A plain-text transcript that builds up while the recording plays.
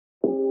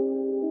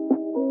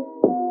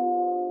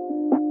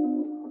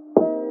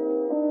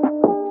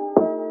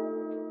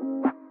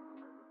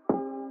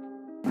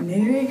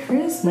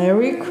Christmas.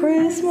 Merry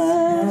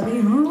Christmas.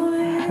 Happy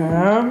holidays.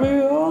 Happy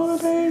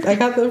holidays. I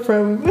got that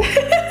from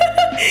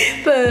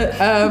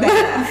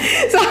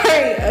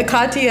sorry,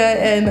 Katya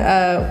and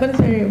what is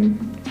her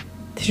name?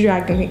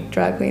 Drag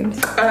queens.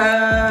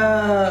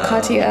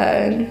 Katya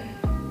and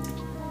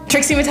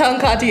Trixie Mattel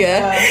and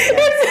Katya.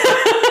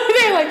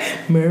 They're like,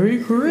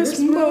 Merry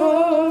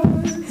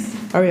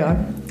Christmas. Are we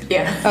on?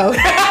 Yeah. Oh.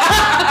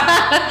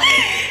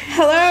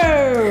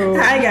 Hello.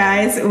 Hi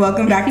guys,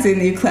 welcome back to the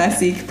New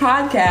Classic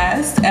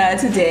podcast.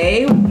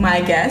 Today,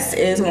 my guest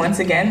is once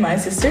again my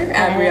sister,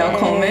 Abriel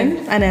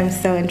Coleman. And I'm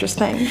so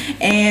interesting.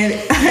 And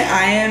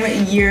I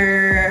am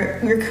your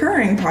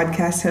recurring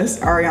podcast host,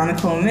 Ariana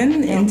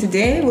Coleman. And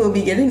today we'll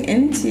be getting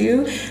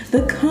into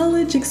the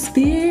college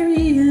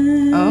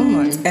experience. Oh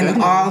my goodness.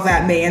 And all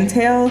that may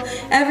entail.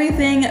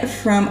 Everything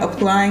from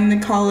applying to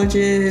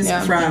colleges,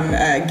 from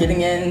getting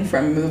in,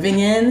 from moving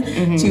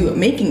in, to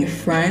making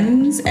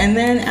friends. And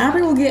then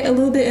Abby will get a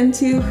little bit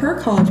into her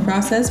college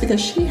process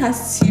because she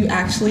has to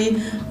actually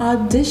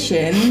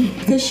audition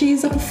because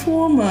she's a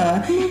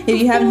performer. If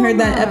you haven't heard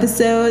that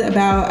episode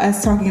about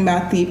us talking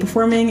about the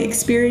performing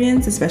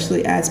experience,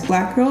 especially as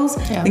Black girls,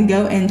 then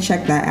go and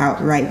check that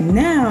out right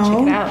now.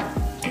 Check it out.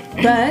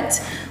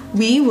 But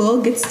we will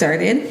get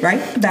started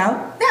right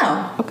about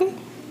now. Okay.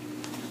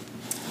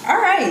 All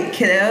right,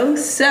 kiddo.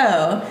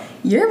 So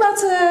you're about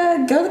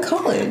to go to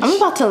college. I'm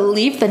about to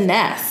leave the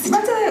nest. I'm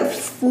about to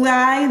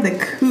fly the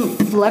coop.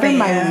 Flutter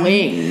my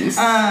wings.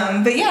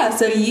 But yeah,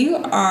 so you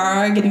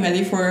are getting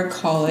ready for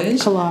college.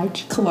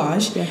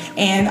 Collage. Yes.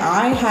 And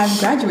I have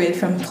graduated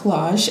from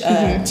collage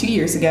 2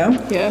 years ago.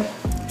 Yeah.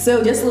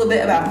 So just a little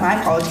bit about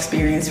my college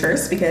experience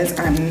first, because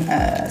I'm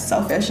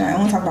selfish and I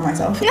only talk about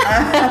myself. But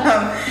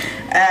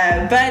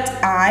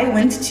I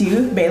went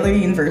to Baylor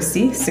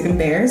University, Sic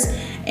Bears,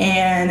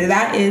 and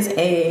that is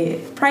a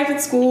private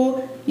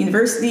school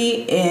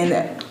university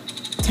in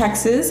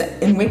Texas,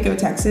 in Waco,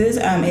 Texas.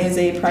 It is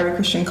a private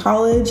Christian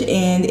college,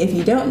 and if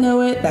you don't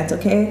know it, that's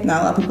okay.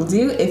 Not a lot of people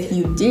do. If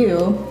you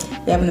do,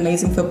 they have an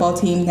amazing football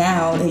team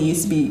now. They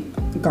used to be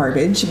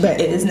garbage, but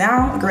it is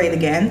now great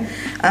again.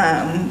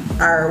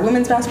 Our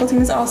women's basketball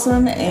team is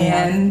awesome,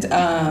 and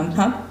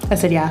I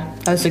said yeah.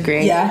 I was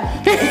agreeing. Yeah.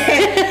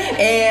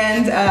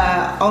 And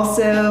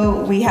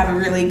also we have a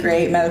really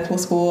great medical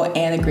school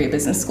and a great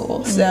business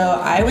school. So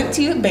I went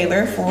to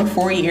Baylor for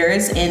 4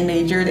 years and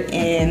majored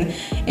in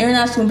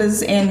international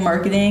business and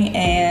marketing,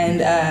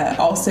 and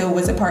also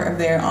was a part of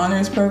their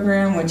honors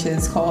program, which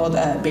is called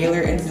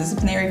Baylor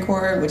Interdisciplinary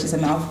Corps, which is a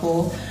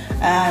mouthful.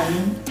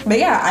 But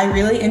yeah, I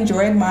really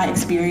enjoyed my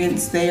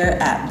experience there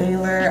at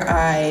Baylor.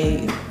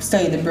 I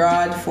studied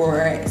abroad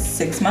for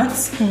 6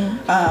 months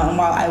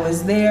while I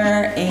was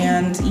there,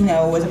 and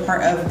was a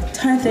part of a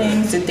ton of things.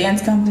 Did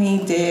dance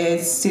company,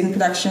 did student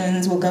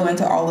productions. We'll go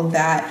into all of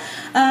that.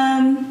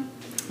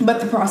 But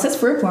the process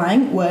for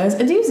applying was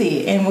a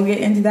doozy, and we'll get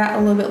into that a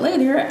little bit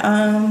later.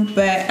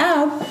 But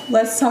Al,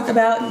 let's talk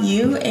about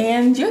you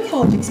and your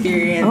college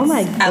experience. Oh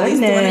my goodness. At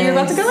least the one that you're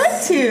about to go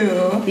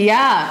into.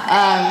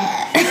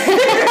 Yeah.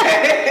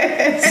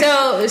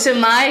 So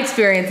my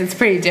experience is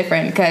pretty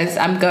different because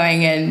I'm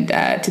going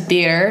to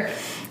theater.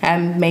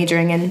 I'm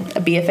majoring in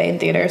a BFA in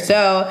theater.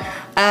 So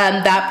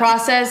that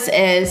process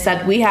is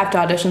that we have to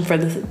audition for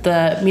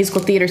the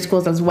musical theater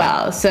schools as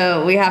well.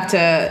 So we have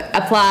to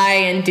apply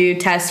and do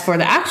tests for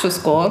the actual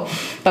school,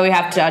 but we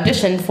have to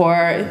audition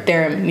for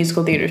their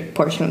musical theater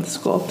portion of the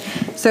school.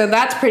 So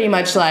that's pretty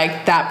much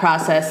like that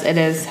process. It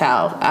is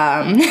hell.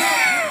 On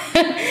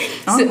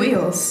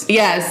wheels.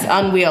 Yes,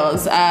 on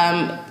wheels.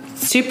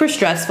 Super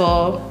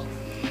stressful.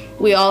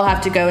 We all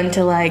have to go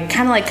into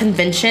kind of like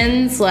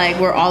conventions, like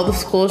where all the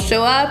schools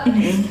show up,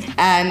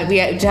 and we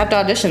have to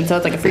audition. So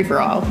it's like a free for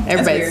all.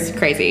 Everybody's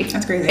crazy.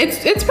 That's crazy.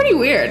 It's pretty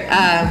weird,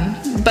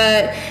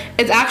 but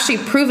it's actually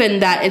proven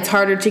that it's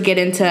harder to get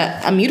into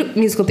a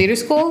musical theater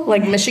school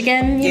like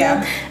Michigan,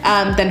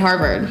 than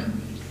Harvard.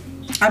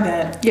 I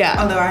bet. Yeah.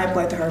 Although I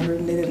applied to Harvard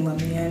and they didn't let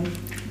me in.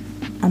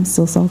 I'm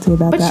still salty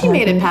about that. But she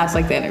made it past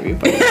the interview.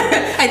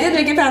 I did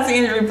make it past the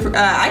interview.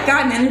 I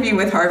got an interview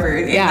with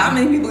Harvard. And not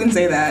many people can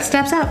say that.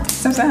 Steps up.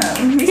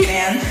 We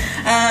stand.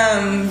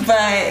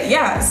 But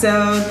yeah,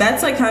 so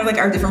that's kind of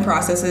our different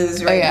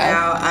processes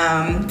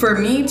now. For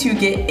me to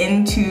get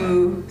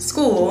into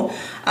school,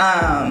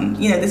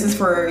 this is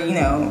for,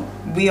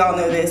 we all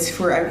know this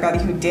for everybody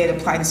who did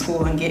apply to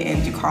school and get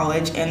into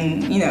college.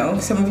 And,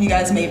 some of you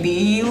guys may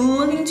be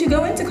looking to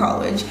go into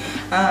college.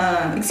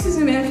 Excuse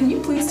me, ma'am, can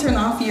you please turn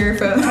off your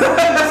phone?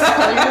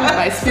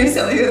 Please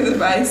tell your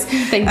device.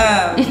 Thank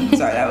you.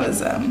 Sorry, that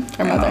was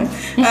our mother.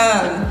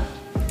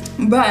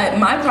 But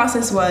my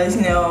process was,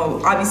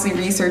 obviously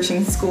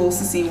researching schools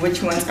to see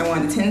which ones I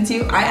wanted to attend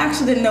to. I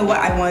actually didn't know what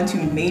I wanted to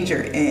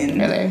major in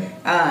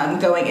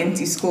going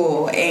into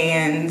school,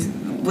 and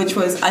which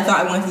was, I thought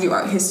I wanted to do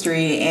art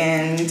history,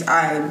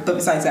 but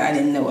besides that, I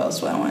didn't know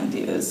what I wanted to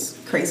do. It was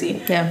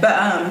crazy. Yeah.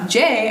 But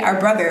Jay, our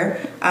brother,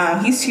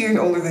 he's 2 years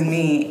older than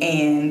me,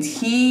 and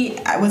he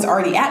was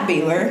already at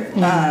Baylor,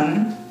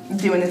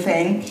 doing the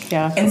thing.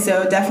 Yeah. And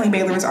so definitely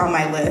Baylor was on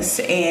my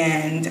list,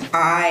 and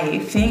I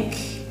think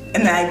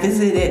and then I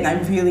visited it, and I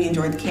really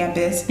enjoyed the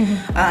campus.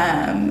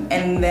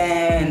 And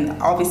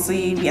then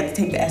obviously we have to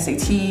take the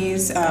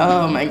SATs.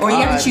 Oh my god! Or you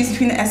have to choose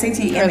between the SAT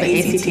and the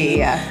ACT.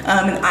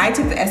 Yeah. And I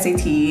took the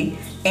SAT,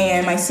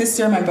 and my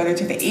sister and my brother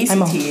took the ACT.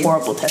 I'm a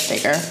horrible test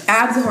taker.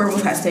 Ab's a horrible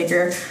test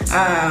taker.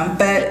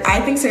 But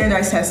I think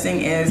standardized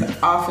testing is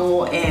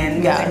awful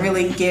and doesn't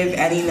really give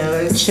any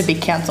notice. It should be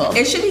canceled.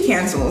 It should be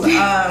canceled.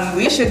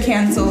 We should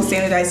cancel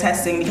standardized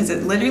testing because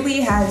it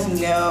literally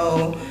has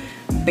no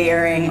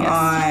bearing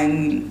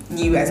on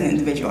you as an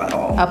individual at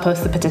all. I'll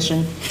post the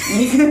petition.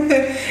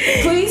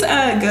 Please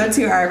go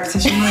to our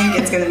petition link.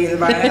 It's going to be in the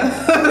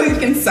bio. You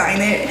can sign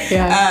it.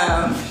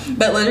 Yeah.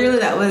 But literally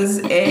that was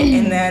it.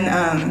 And then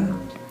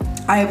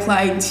I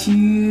applied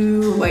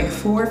to like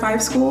 4 or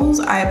 5 schools.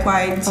 I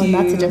applied to... Oh,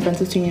 that's the difference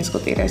between musical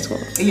theater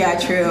schools. Yeah,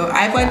 true.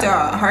 I applied to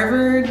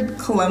Harvard,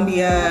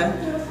 Columbia...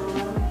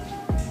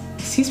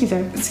 Excuse me,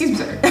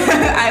 sir.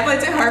 I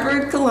applied to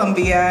Harvard,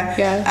 Columbia.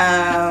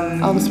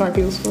 Yeah. All the smart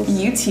people schools.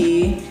 UT,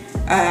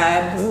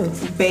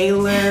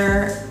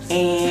 Baylor,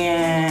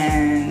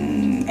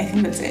 and I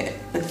think that's it.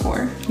 Like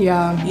 4.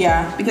 Yeah.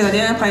 Yeah, because I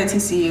didn't apply to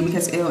TCU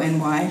because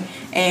NY.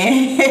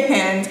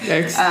 And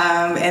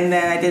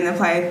then I didn't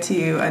apply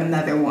to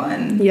another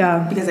one.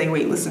 Yeah. Because I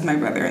waitlisted my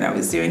brother and I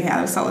was doing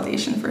out of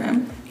solidation for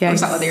him. Yeah. Or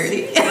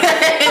solidarity.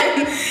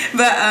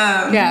 But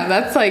yeah,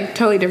 that's like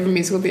totally different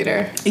musical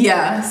theater.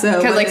 Yeah.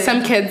 So because like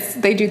some kids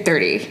they do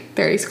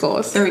 30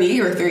 schools. 30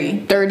 or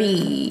 3?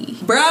 30.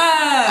 Bruh.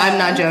 I'm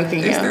not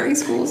joking. There's 30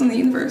 schools in the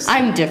universe.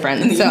 I'm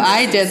different. So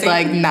I did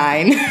like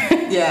 9.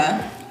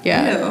 Yeah.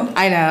 Yeah. Ew.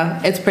 I know.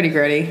 It's pretty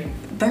gritty.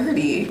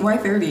 30? Why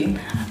 30?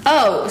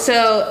 Oh,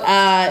 so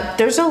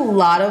there's a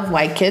lot of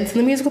white kids in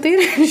the musical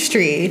theater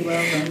industry.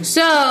 Love them.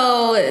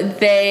 So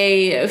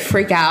they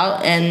freak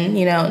out, and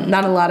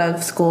not a lot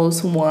of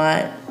schools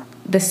want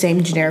the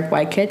same generic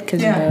white kid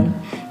because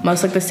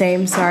most look the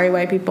same. Sorry,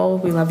 white people,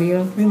 we love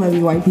you. We love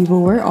you, white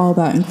people. We're all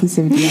about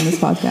inclusivity on this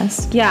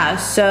podcast. Yeah.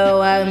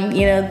 So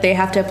they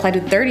have to apply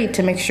to 30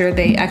 to make sure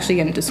they actually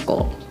get into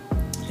school.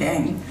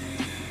 Dang.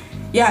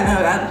 Yeah,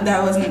 no,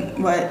 that wasn't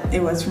what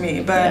it was for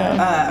me. But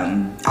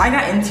I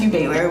got into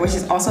Baylor, which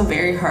is also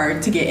very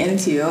hard to get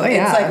into. Oh,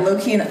 yeah. It's like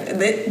low-key.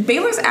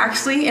 Baylor's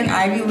actually an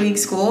Ivy League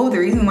school. The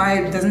reason why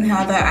it doesn't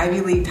have that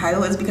Ivy League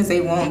title is because they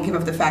won't give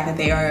up the fact that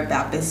they are a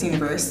Baptist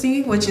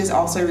university, which is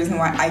also a reason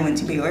why I went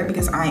to Baylor,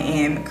 because I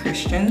am a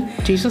Christian.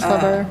 Jesus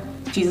lover.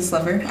 Jesus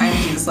lover. I'm a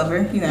Jesus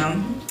lover,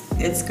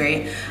 It's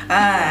great.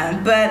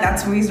 But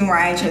that's the reason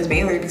why I chose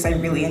Baylor, because I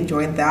really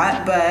enjoyed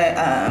that. But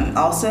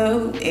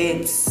also,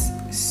 it's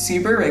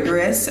super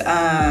rigorous.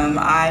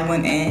 I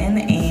went in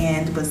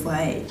and was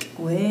like,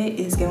 what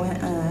is going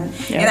on?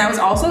 Yeah. And I was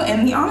also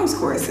in the honors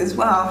course as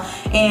well.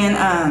 And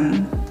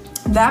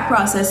that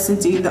process to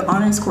do the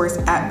honors course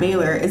at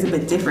Baylor is a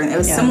bit different. It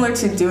was similar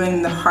to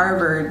doing the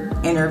Harvard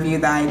interview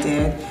that I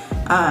did,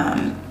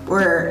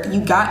 where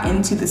you got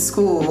into the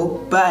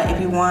school, but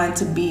if you wanted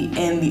to be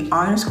in the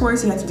honors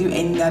course, you had to do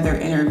another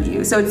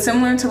interview. So it's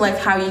similar to like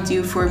how you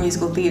do for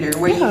musical theater,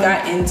 where you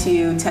got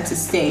into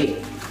Texas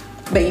State,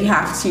 but you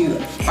have to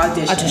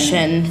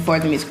audition for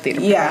the musical theater.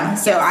 Yeah,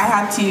 so I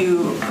had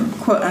to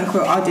quote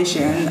unquote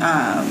audition,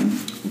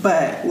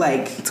 but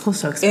like it's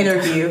so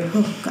expensive.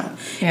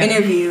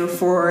 Interview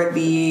for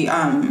the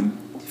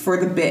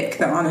BIC,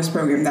 the honors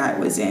program that I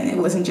was in. It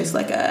wasn't just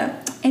like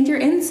and you're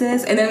in,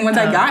 sis. And then once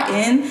I got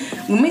in,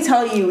 let me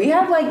tell you, we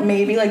have like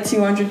maybe like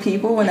 200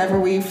 people whenever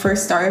we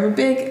first started with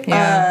BIC.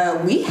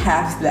 Yeah. We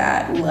have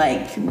that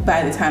like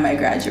by the time I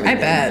graduated.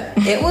 I bet.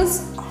 It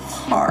was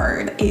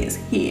hard as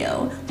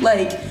hell.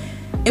 Like,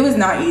 it was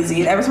not easy.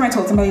 And every time I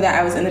told somebody that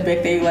I was in the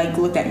BIC, they like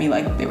looked at me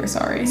like they were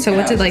sorry. So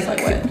what did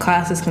what?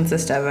 Classes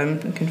consist of? I'm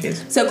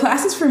confused. So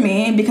classes for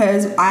me,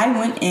 because I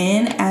went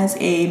in as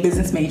a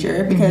business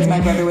major, because my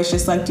brother was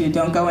just like, dude,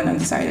 don't go in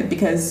undecided,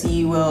 because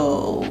it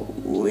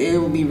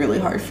will be really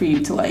hard for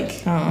you to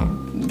like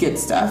get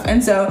stuff.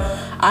 And so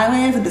I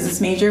went in as a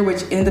business major,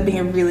 which ended up being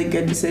a really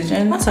good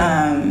decision.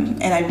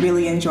 Awesome. And I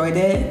really enjoyed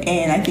it,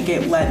 and I think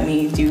it let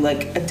me do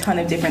like a ton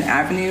of different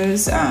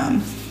avenues.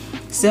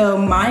 So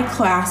my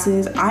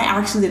classes, I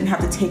actually didn't have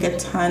to take a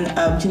ton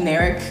of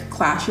generic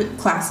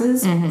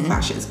classes,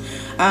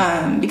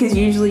 because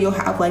usually you'll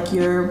have like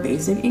your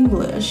basic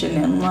English and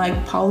then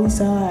like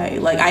poli-sci.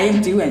 Like I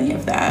didn't do any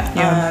of that.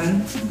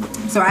 Yeah.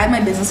 So I had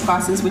my business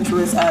classes, which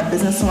was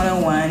Business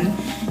 101,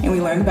 and we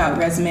learned about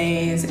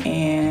resumes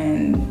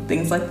and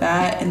things like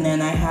that. And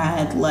then I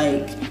had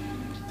like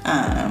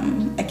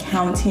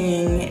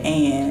accounting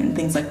and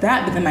things like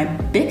that. But then my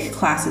BIC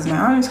classes, my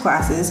honors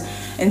classes,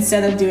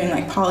 instead of doing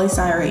like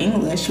poli-sci or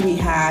English, we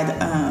had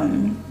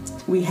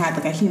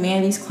like a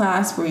humanities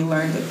class where we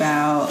learned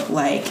about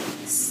like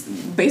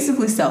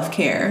basically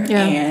self-care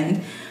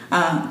and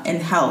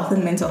health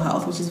and mental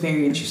health, which is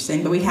very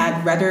interesting. But we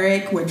had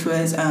rhetoric, which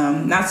was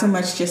not so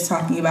much just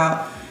talking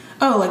about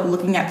like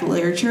looking at the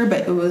literature,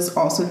 but it was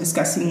also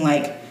discussing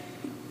like,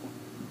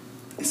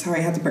 sorry,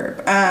 I had to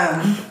burp.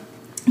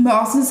 but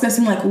also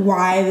discussing like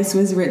why this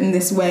was written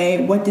this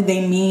way, what did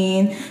they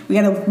mean. We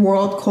had a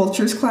world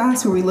cultures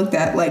class where we looked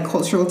at like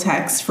cultural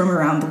texts from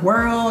around the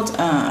world,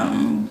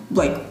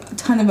 like a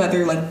ton of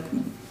other like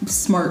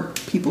smart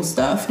people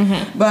stuff.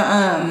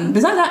 But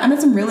besides that, I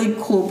met some really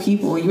cool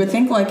people. You would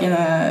think like in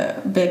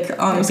a big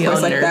honors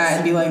course like that,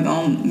 it'd be like,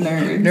 oh,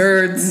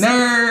 nerds.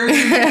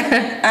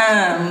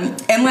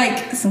 And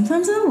like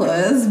sometimes it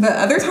was, but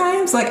other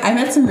times like I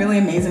met some really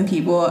amazing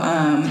people.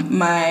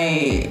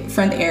 My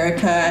friend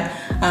Erica,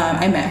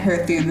 I met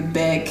her through the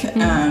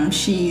BIC.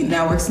 She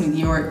now works in New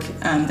York,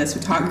 does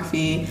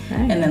photography. Nice.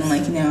 And then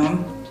like, you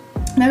know,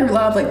 met a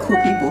lot of like cool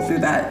people through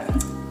that.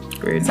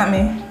 Rude. Is that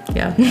me?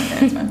 Yeah.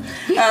 Okay, that's fine.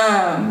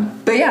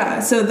 But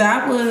yeah, so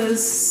that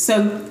was,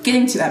 so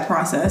getting to that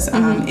process,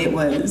 it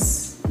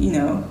was, you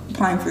know,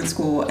 applying for the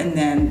school, and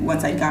then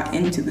once I got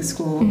into the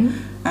school,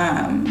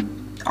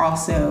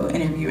 also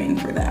interviewing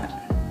for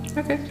that.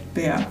 Okay.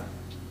 But yeah.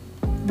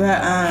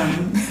 But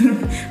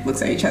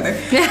looks at each other.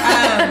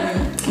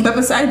 But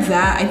besides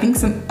that, I think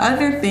some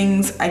other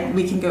things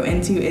we can go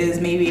into is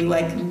maybe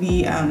like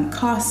the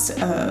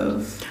cost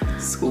of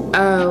school.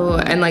 Oh,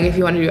 and like if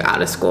you want to do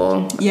out of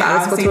school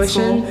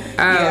tuition. Oh,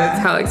 yeah.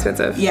 It's hella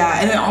expensive.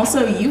 Yeah, and then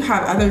also you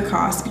have other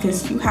costs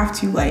because you have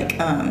to like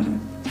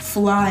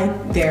fly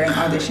there and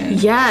audition.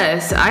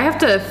 Yes, I have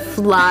to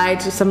fly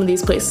to some of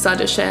these places to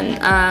audition.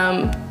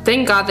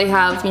 Thank God they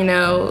have, you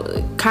know,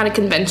 kind of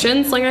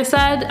conventions, like I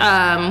said,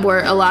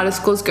 where a lot of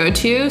schools go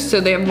to. So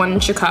they have one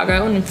in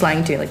Chicago, and I'm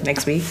flying to like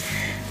next week.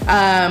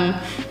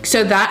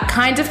 So that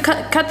kind of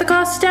cut the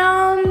cost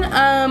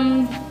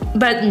down.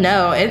 But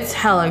no, it's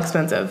hella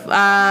expensive.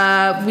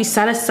 We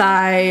set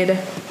aside,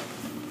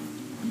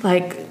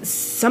 like,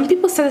 some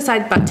people set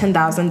aside about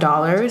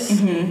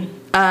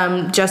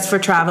 $10,000 just for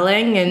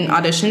traveling and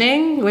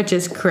auditioning, which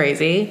is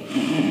crazy.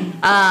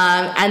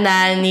 And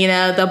then, you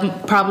know, they'll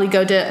probably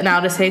go to an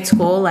out-of-state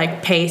school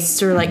like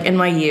Pace or like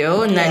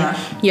NYU, and then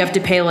you have to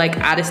pay like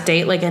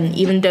out-of-state, like, and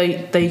even though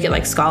you get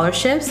like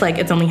scholarships, like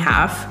it's only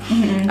half.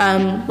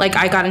 Like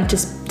I got into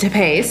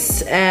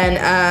Pace,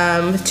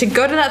 and to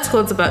go to that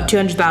school it's about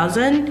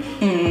 $200,000,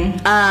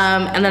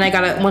 and then I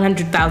got a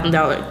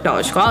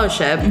 $100,000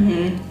 scholarship,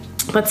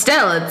 but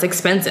still it's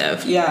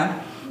expensive.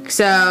 Yeah.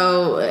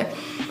 So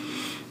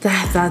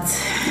that's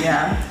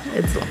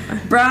it's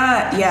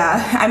bruh.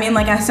 Yeah, I mean,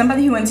 like, as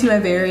somebody who went to a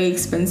very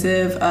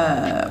expensive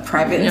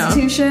private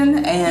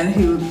institution and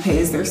who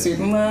pays their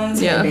student loans,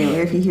 hey,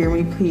 Baylor, if you hear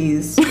me,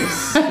 please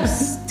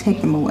just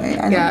take them away.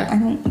 I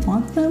don't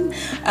want them.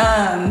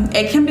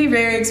 It can be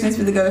very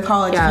expensive to go to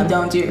college if you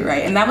don't do it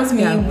right, and that was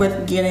me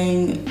with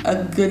getting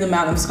a good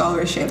amount of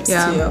scholarships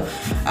too.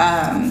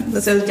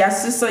 So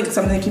that's just like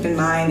something to keep in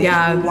mind. If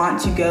you want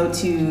to go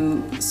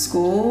to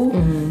school,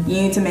 you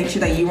need to make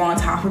sure that you're on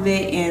top of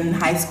it in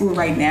high school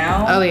right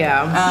now. Oh yeah.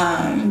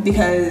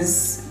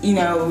 Because, you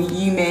know,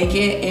 you may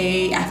get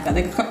a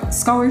athletic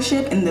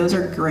scholarship, and those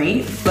are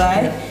great,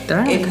 but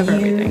they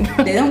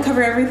don't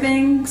cover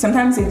everything.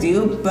 Sometimes they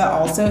do, but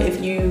also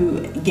if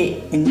you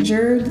get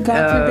injured,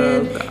 God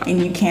forbid,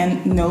 and you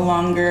can no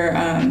longer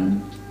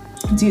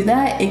do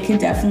that, it could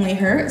definitely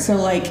hurt. So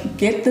like,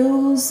 get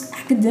those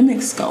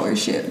academic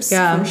scholarships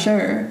for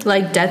sure.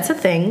 Like, debt's a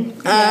thing.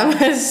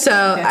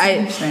 So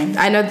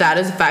I know that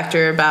is a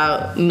factor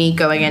about me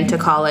going into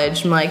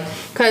college. I'm like,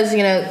 because,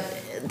 you know,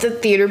 the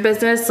theater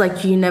business,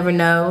 like, you never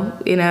know,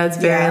 you know, it's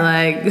very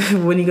like,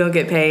 when you gonna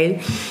get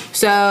paid.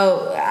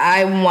 So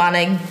I want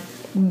to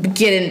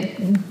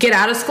get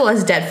out of school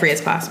as debt free as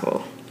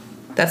possible.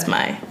 That's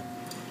my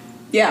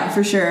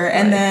for sure.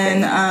 And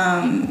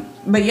then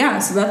but yeah,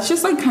 so that's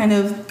just like kind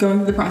of going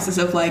through the process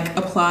of like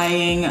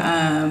applying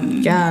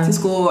to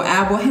school.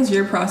 Ab, what has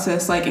your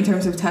process like in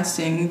terms of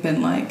testing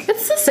been like?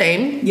 It's the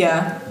same.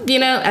 Yeah. You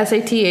know,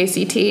 SAT,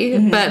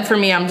 ACT, but for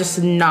me, I'm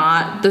just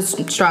not the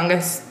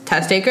strongest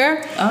test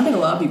taker. I don't think a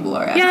lot of people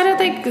are. Actually. Yeah, I don't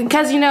think,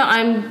 because, you know,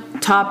 I'm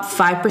top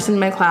 5% in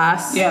my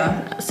class.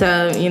 Yeah.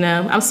 So, you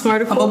know, I'm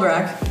smart. Humble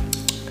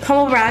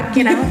brag,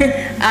 you know.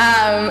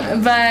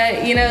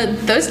 But, you know,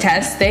 those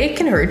tests, they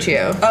can hurt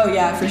you. Oh,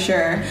 yeah, for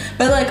sure.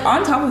 But, like,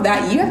 on top of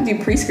that, you have to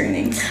do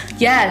pre-screenings.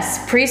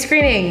 Yes,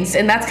 pre-screenings.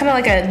 And that's kind of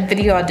like a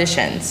video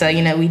audition. So,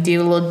 you know, we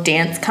do a little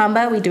dance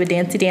combo. We do a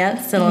dancey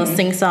dance and a little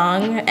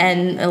sing-song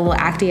and a little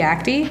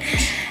acty-acty.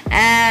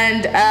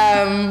 And,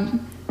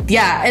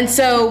 and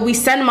so we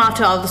send them off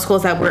to all the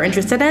schools that we're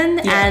interested in,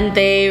 and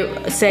they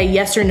say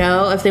yes or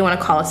no if they want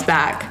to call us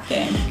back.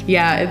 Okay.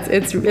 Yeah,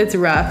 it's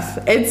rough.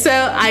 And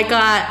so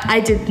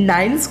I did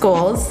 9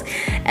 schools,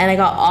 and I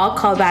got all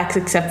callbacks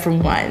except for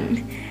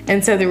one.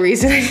 And so the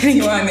reason I didn't...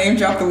 You want to name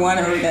drop the one,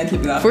 or we're going to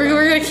keep it up? We're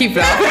going to keep it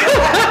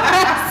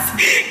up.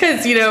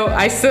 Because, you know,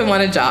 I still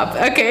want a job.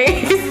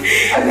 Okay.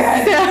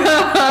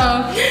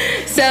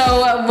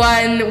 So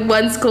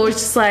one school was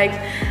just like,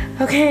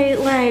 okay,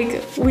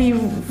 like, we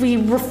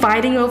were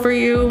fighting over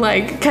you,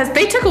 like, because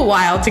they took a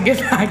while to get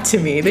back to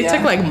me. They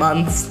took, like,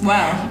 months.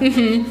 Wow.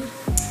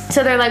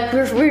 So they're like,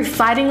 we're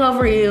fighting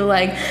over you,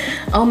 like,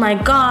 oh my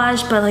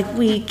gosh, but, like,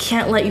 we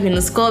can't let you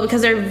into school,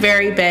 because they're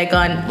very big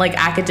on, like,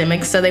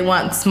 academics, so they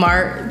want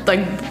smart,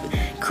 like,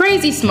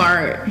 crazy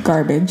smart.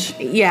 Garbage.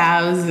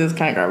 Yeah, it was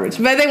kind of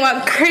garbage. But they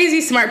want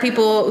crazy smart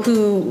people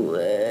who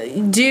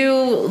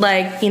do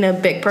like, you know,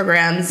 big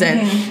programs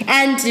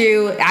and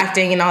do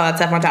acting and all that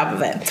stuff on top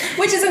of it.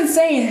 Which is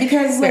insane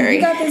because like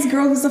you got this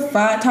girl who's the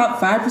top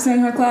 5%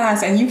 of her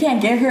class and you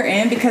can't get her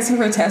in because of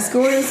her test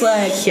scores.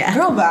 Like,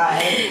 girl,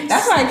 bye.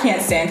 That's why I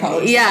can't stand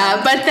college.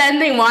 Yeah, but then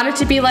they wanted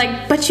to be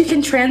like, but you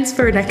can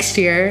transfer next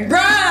year.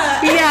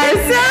 Bruh! Yeah,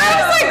 so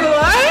I was like,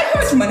 what?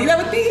 How much money that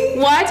would be?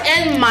 What?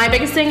 And my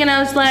biggest thing, and I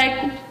was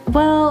like,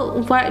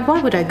 well,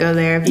 why would I go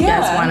there if you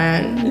guys want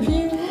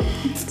to?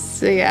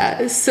 So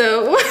yeah,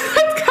 so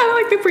it's kind of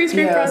like the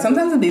pre-screen process.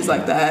 Sometimes it is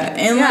like that.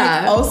 And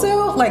like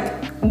also like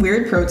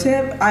weird pro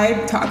tip,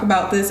 I talk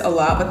about this a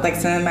lot with like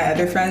some of my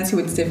other friends who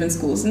went to different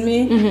schools than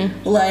me.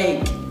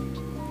 Like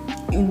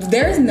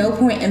there's no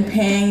point in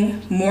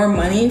paying more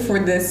money for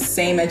this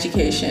same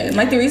education.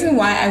 Like the reason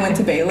why I went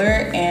to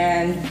Baylor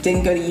and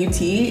didn't go to UT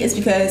is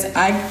because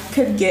I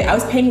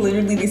was paying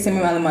literally the same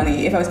amount of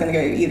money if I was gonna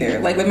go to either.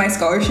 Like with my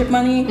scholarship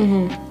money,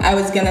 I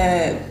was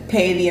gonna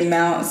pay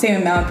the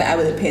same amount that I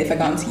would have paid if I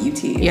gone to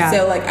UT. Yeah.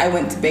 So like I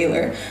went to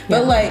Baylor.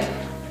 But like,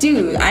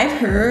 dude, I've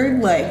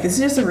heard, like, this is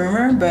just a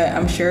rumor, but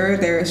I'm sure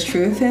there is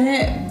truth in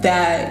it,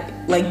 that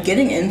like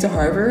getting into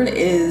Harvard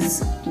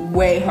is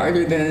way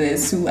harder than it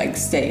is to like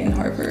stay in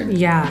Harvard.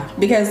 Yeah.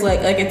 Because like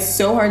it's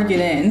so hard to get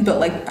in, but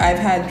like I've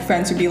had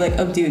friends who be like,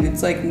 oh dude,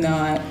 it's like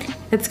not.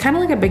 It's kind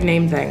of like a big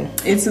name thing.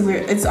 It's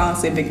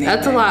honestly a big name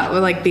That's thing. A lot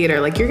with like theater.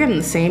 Like you're getting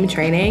the same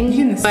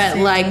training, but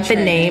like the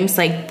names,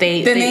 like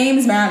the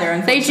names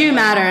matter. They do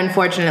matter,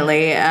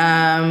 unfortunately.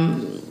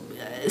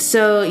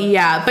 So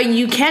yeah, but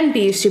you can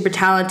be super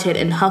talented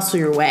and hustle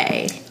your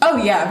way. Oh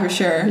yeah, for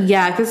sure.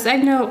 Yeah, because I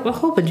know a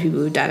whole bunch of people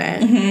who've done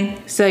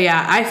it. So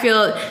yeah, I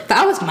feel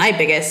that was my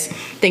biggest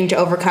thing to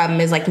overcome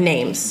is like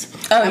names.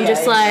 I'm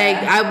just like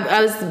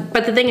I was,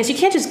 but the thing is, you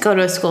can't just go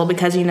to a school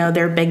because you know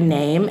they're a big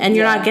name and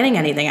you're not getting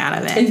anything out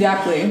of it.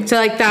 Exactly. So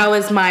like that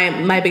was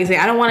my biggest thing.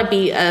 I don't want to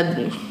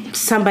be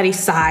somebody's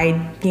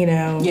side, you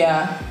know.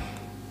 Yeah.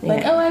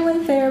 Like, oh, I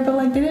went there, but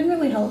like they didn't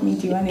really help me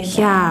do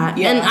anything. Yeah,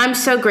 and I'm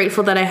so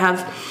grateful that I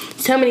have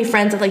so many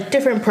friends at like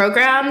different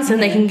programs,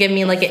 and they can give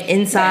me like an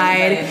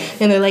inside,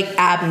 and they're like,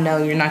 no,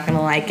 you're not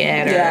gonna like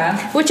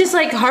it, which is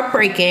like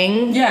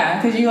heartbreaking.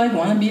 Yeah, because you like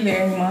want to be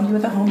there, you want to be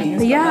with the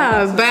homies.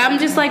 Yeah, but I'm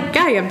just like,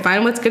 yeah, you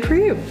find what's good for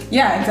you.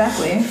 Yeah,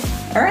 exactly.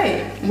 All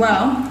right.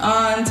 Well,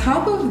 on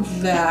top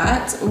of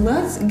that,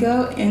 let's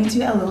go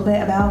into a little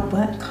bit about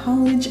what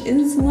college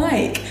is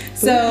like.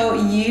 So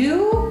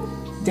you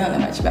don't know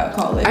much about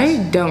college.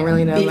 I don't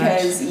really know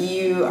because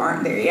you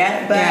aren't there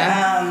yet. But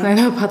I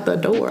know about the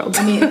adult world.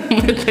 I mean,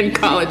 within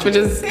college, which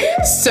is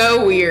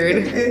so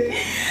weird.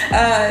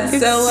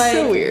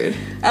 So weird.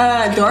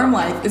 Dorm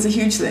life is a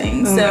huge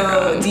thing.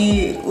 So do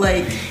you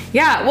like?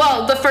 Yeah.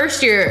 Well, the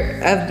first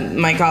year of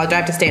my college, I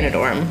have to stay in a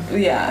dorm.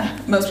 Yeah,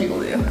 most people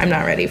do. I'm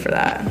not ready for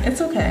that. It's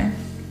okay.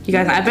 You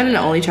guys, I've been an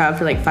only child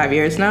for like 5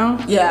 years now.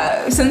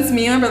 Yeah, since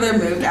me and my brother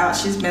moved out,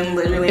 she's been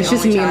literally it's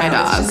just me and my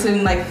dog. It's just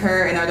been like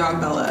her and our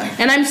dog Bella.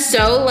 And I'm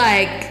so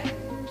like,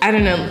 I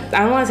don't know,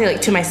 I don't want to say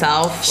like to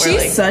myself. She's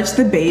like, such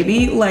the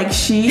baby. Like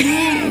she,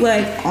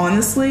 like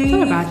honestly, it's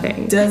not a bad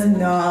thing. Does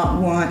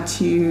not want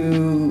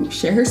to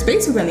share her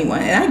space with anyone,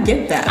 and I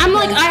get that. I'm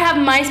like, I have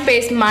my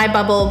space, my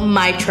bubble,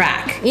 my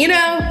track. You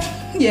know.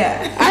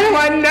 Yeah. I don't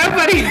want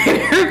nobody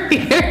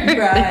interfering.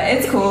 Right,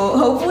 it's cool.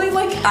 Hopefully,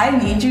 like, I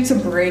need you to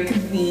break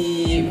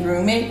the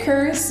roommate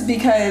curse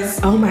because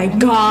oh my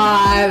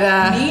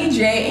god, me,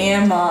 Jay,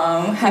 and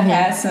Mom have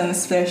had some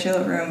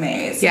special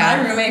roommates.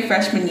 Yeah. My roommate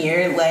freshman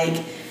year,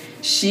 like,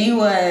 she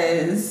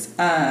was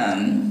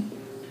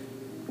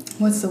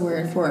what's the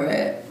word for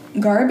it?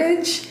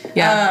 Garbage.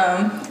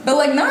 Yeah. But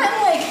like not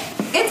like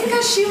it's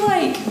because she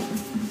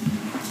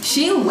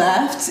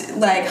left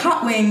like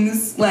hot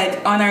wings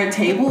like on our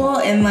table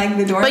in like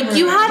the dorm room.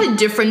 You had a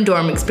different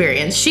dorm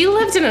experience. She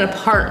lived in an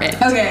apartment.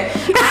 Okay,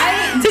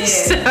 I did.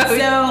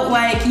 So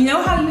like you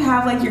know how you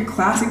have like your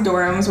classic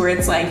dorms where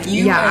it's like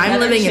I'm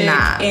living in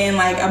that. In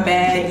like a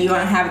bed, you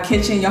don't have a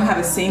kitchen, you don't have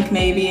a sink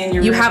maybe in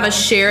your room. Have a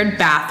shared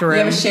bathroom.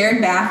 You have a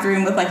shared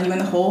bathroom with like you in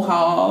the whole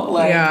hall.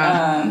 Like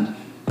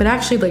but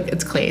actually, like,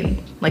 it's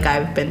clean. Like,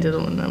 I've been to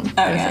one of them.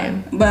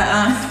 Okay. But,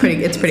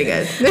 it's pretty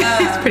good.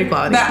 It's pretty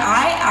quality. But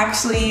I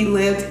actually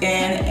lived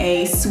in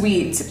a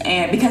suite,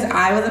 and because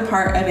I was a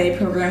part of a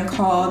program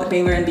called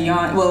Baylor and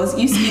Beyond. Well, it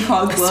used to be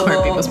called Global.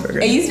 Smart People's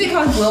Program. It used to be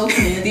called Global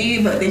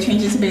Community, but they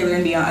changed it to Baylor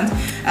and Beyond.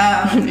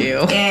 And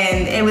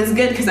it was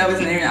good because I was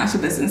in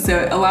international business,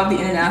 so a lot of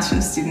the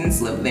international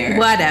students lived there.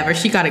 Whatever.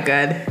 She got it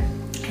good.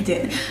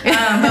 Did.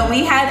 But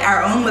we had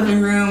our own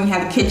living room, we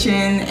had a kitchen,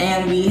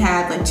 and we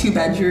had like 2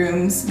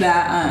 bedrooms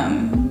that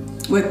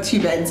with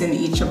 2 beds in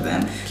each of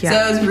them. Yeah.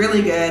 So it was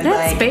really good. It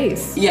had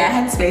space. Yeah, it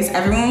had space.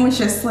 Everyone was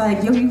just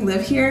like, yo, you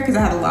live here? Because I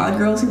had a lot of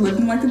girls who lived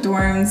in like the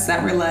dorms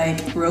that were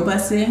like real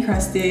busted and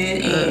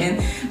crusted,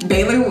 and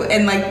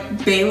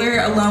Baylor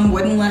alum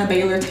wouldn't let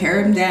Baylor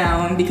tear them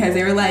down because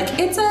they were like,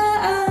 it's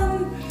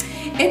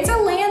It's a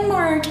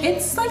landmark.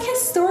 It's like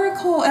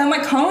historical. And I'm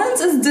like, Collins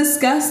is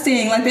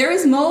disgusting. Like there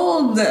is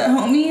mold,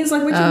 homies.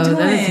 Like what you doing?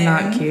 That is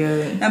not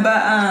cute.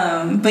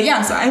 But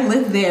yeah, so I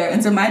lived there,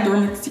 and so my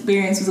dorm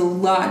experience was a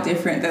lot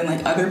different than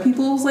like other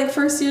people's like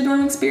first year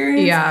dorm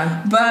experience.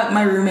 Yeah. But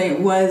my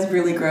roommate was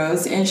really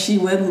gross, and she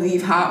would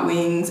leave hot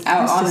wings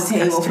out on the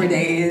table for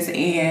days,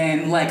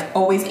 and like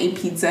always ate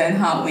pizza and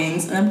hot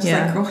wings. And I'm just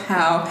like, girl,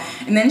 how?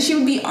 And then she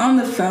would be on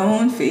the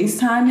phone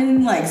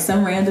FaceTiming like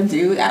some random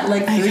dude at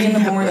like 3 in the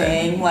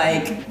morning.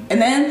 Like,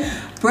 and then,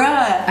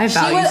 bruh,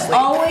 she would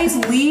always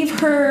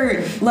leave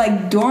her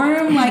like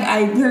dorm, like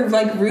her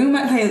like room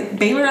at like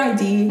Baylor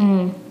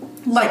ID,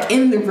 like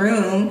in the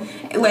room,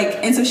 like,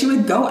 and so she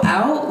would go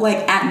out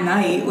like at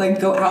night, like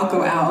go out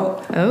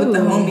with the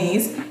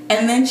homies,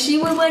 and then she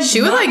would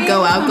like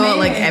go out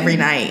like every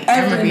night.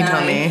 I remember you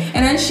told me.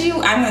 And then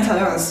I'm gonna tell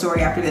you about the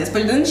story after this,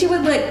 but then she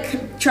would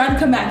like try to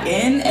come back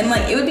in, and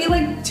like it would be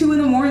like 2 in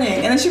the morning,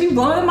 and then she'd be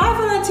blowing up my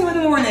phone at 2 in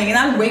the morning, and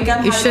I'd wake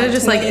up. You should have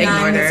just like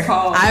ignored her.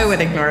 I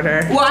would ignore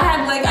her. Well,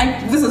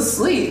 I was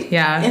asleep.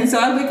 Yeah. And so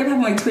I'd wake up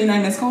having like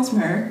 29 missed calls from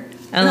her.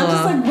 And I'm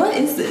just like, what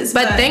is this?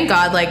 But thank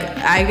God, like,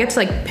 I get to,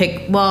 like,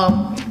 pick,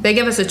 well, they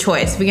give us a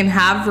choice. We can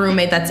have a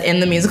roommate that's in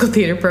the musical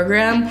theater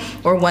program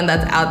or one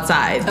that's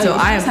outside. So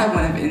I just have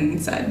one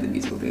inside the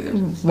musical theater.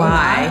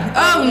 Why?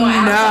 Oh,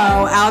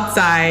 no,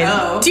 outside.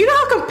 Oh. Do you know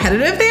how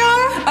competitive they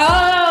are?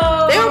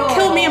 Oh. They will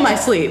kill me in my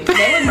sleep. They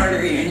will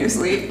murder you in your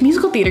sleep.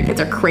 Musical theater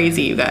kids are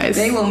crazy, you guys.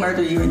 They will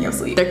murder you in your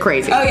sleep. They're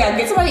crazy. Oh, yeah,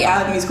 get somebody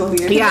out of the musical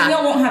theater. Yeah. They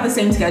won't have the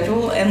same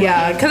schedule. And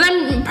yeah, because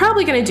I'm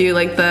probably going to do,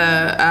 like,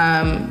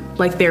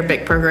 like their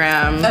big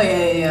program. Oh,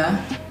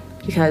 yeah.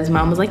 Because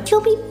mom was like,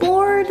 you'll be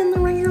bored in the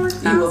regular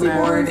classes. You will be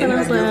bored in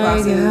regular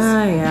classes.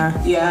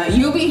 Yeah. Yeah,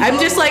 you'll be. I'm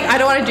just like, I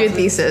don't want to do a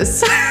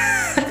thesis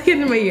at the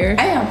end of my year.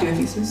 I have to do a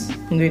thesis.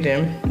 We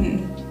do.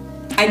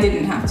 I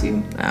didn't have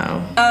to.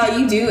 Oh.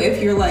 You do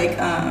if you're like,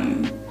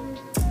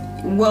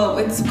 well,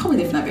 it's probably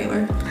different at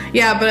Baylor.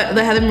 Yeah, but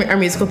the head of our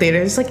musical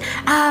theater is like,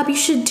 you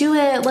should do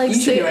it. Like,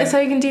 so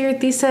you can do your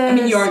thesis. I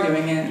mean, you are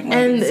doing it.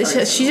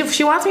 And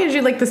she wants me to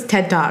do like this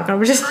TED Talk. I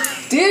was just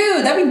like,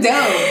 dude, that'd be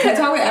dope. TED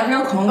Talk with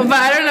Abriel Coleman. But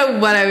I don't know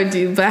what I would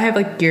do. But I have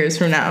like years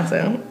from now,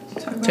 so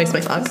chase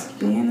my clock.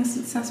 Being a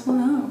successful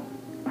now.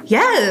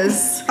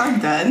 Yes. I'm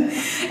done.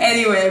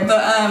 Anyway,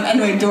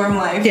 dorm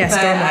life. Yes,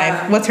 dorm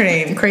life. What's her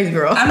name? Crazy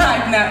girl. I'm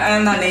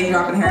not name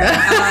dropping her.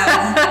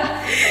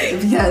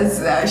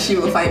 Because she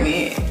will fight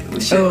me.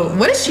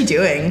 What is she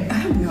doing? I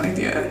have no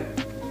idea.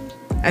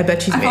 I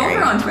bet she's married. I follow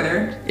her on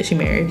Twitter. Is she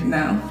married?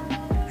 No.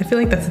 I feel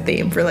like that's a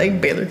theme for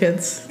like Baylor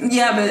kids.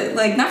 Yeah, but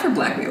like not for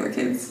Black Baylor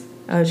kids.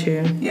 Oh,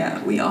 true.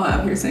 Yeah, we all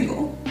out here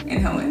single in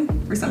Helen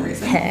for some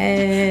reason.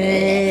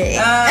 Hey.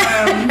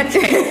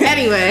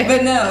 Anyway.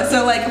 But no,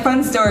 so like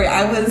fun story.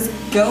 I was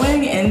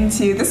going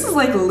into, this is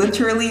like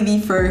literally the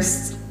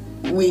first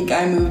week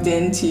I moved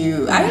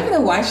into, I don't even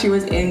know why she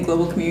was in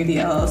Global Community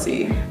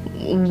LLC.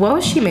 What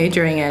was she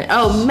majoring in?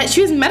 Oh,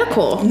 she was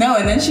medical. No,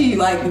 and then she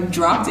like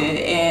dropped it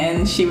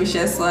and she was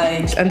just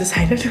like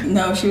undecided.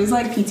 No, she was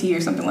like PT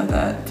or something like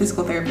that,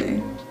 physical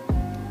therapy.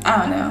 I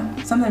don't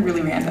know, something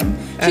really random.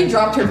 She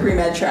dropped her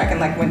pre-med track and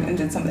like went and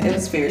did something. It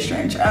was very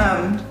strange.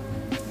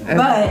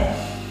 But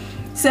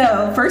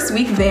so first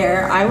week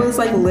there, I was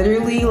like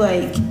literally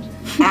like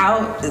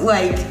out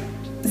like.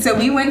 So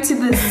we went to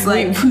this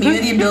like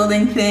community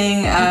building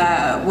thing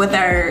with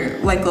our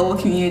like global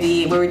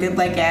community where we did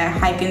like a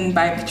hike and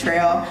bike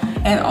trail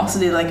and also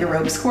did like a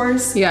ropes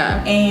course.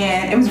 Yeah.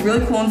 And it was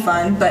really cool and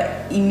fun,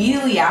 but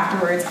immediately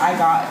afterwards I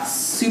got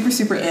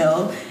super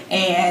ill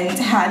and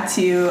had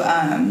to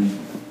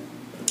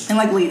and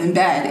like laid in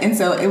bed. And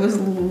so it was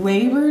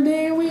Labor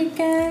Day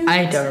weekend.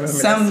 I don't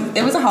remember.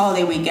 It was a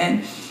holiday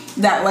weekend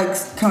that like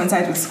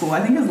coincides with school.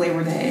 I think it was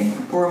Labor Day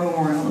or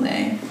Memorial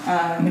Day.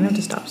 I'm gonna have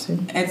to stop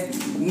soon.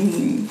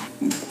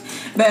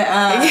 But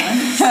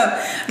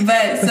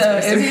so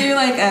it was either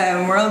like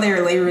Memorial Day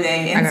or Labor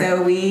Day, and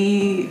so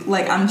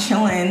I'm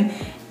chilling.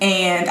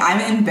 And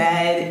I'm in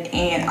bed,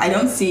 and I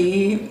don't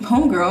see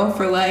homegirl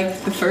for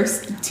like the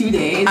first 2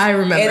 days. I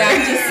remember. And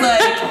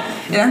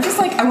I'm just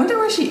like, I wonder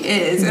where she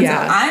is. And so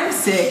I'm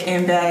sick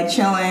in bed,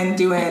 chilling,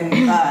 doing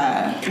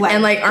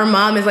and like our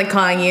mom is like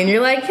calling you, and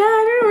you're like, yeah,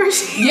 I don't know where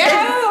she is. Yeah,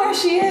 I don't know where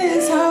she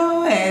is.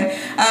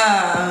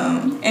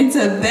 And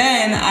so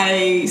then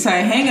I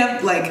hang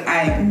up, like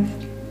I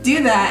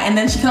do that, and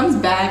then she comes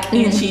back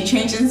and she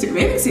changes to a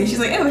bathing suit. She's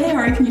like, oh, hey,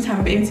 Ari, can you tie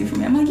my bathing suit for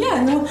me? I'm like,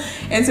 yeah, no.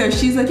 And so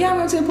she's like, yeah, I'm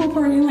going to a pool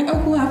party. I'm like, oh,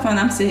 cool, have fun.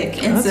 I'm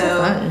sick. And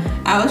so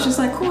I was just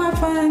like, cool, have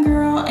fun,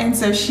 girl. And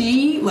so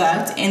she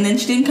left, and then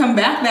she didn't come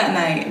back that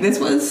night. This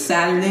was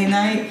Saturday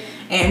night,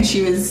 and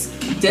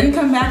didn't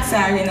come back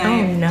Saturday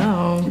night.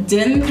 Oh, no.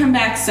 Didn't come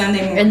back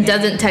Sunday morning. And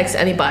doesn't text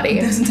anybody.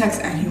 Doesn't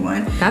text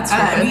anyone. That's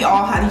fine. We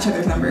all had each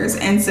other's numbers.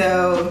 And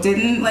so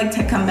didn't like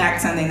come back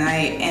Sunday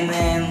night, and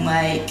then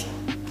like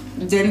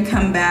didn't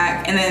come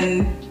back, and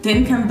then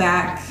didn't come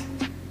back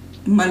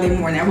Monday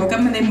morning. I woke up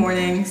Monday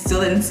morning,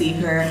 still didn't see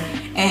her,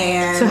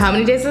 And so how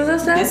many days is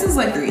this now? This is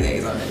like 3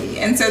 days already.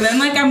 And so then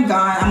like I'm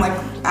gone. I'm like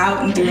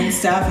out and doing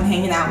stuff and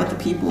hanging out with the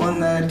people in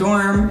the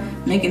dorm,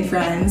 making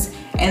friends.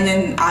 And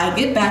then I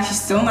get back,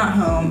 she's still not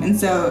home. And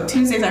so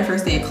Tuesday's our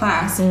first day of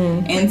class.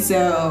 And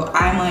so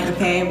I'm like,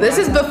 okay. This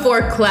is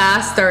before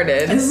class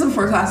started. This is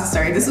before classes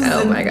started. This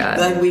was my God.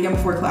 Like weekend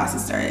before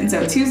classes started. And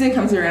so Tuesday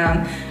comes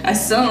around, I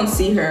still don't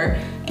see her.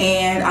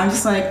 And I'm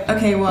just like,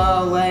 okay,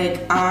 well,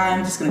 like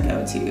I'm just gonna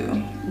go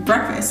to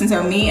breakfast. And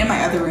so me and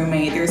my other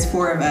roommate, there's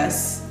 4 of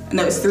us.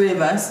 No, it's 3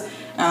 of us.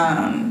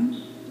 Our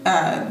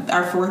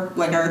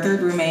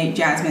third roommate,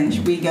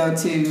 Jasmine, we go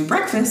to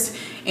breakfast.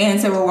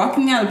 And so we're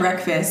walking out of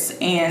breakfast,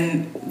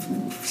 and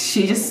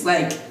she just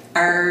like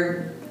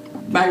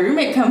my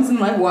roommate comes and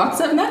like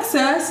walks up next to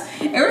us,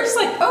 and we're just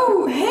like,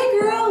 oh, hey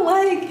girl,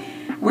 like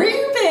where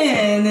you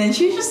been? And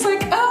she's just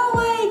like,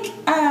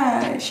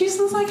 she's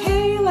just like,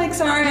 hey, like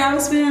sorry, I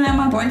was been at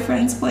my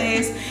boyfriend's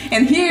place.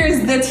 And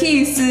here's the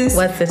tea, sis.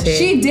 What's the tea?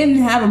 She didn't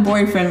have a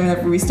boyfriend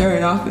whenever we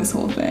started off this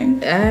whole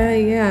thing.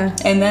 Yeah.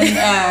 And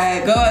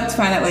then go out to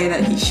find out later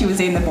that she was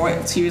dating the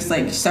boy. She was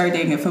like, started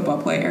dating a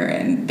football player,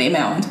 and they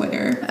met on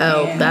Twitter.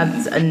 Oh,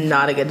 that's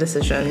not a good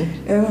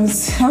decision. It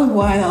was so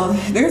wild.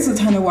 There's a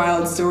ton of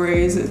wild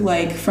stories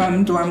like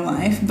from dorm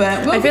life,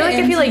 but I feel like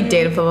if you like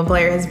date a football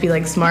player, it has to be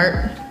like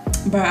smart.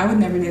 But I would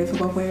never date a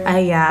football player.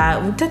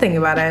 Yeah, to think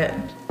about it.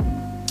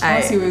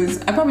 I'd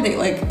probably date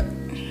like.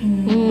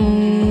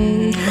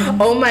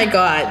 Oh my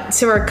God!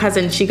 So our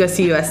cousin, she goes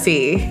to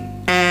USC,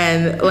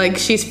 and like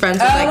she's friends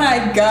with like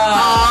my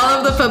God, all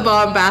of the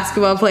football and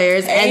basketball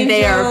players, and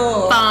they are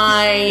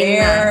fine.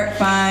 They're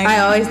fine. I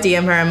always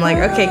DM her. I'm like,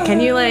 okay, can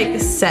you like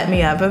set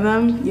me up with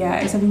them? Yeah,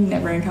 except we're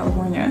never in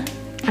California.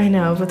 I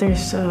know, but they're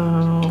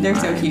so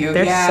cute.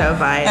 They're so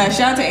fine.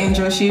 Shout out to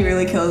Angel. She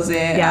really kills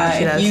it. Yeah,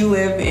 she does. If you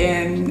live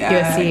in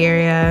USC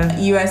area,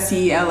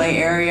 USC LA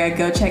area,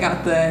 go check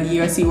out the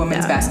USC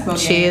women's basketball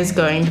game. She is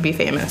going to be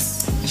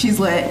famous. She's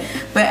lit.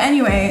 But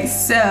anyway,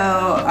 so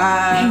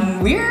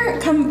we're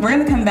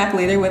gonna come back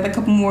later with a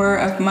couple more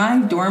of my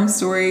dorm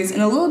stories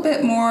and a little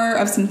bit more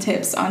of some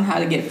tips on how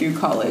to get through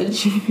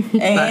college.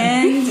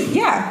 And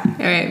yeah.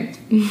 All right.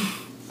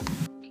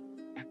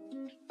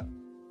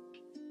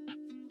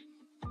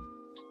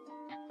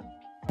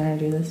 I'm gonna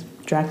do this.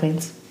 Drag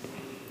queens.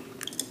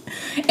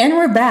 And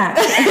we're back.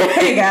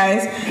 Hey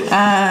guys.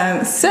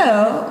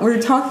 So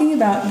we're talking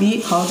about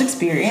the college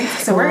experience.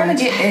 So we're gonna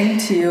get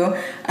into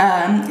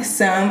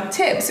some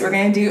tips. We're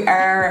gonna do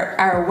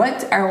our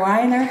what, our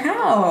why, and our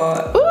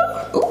how.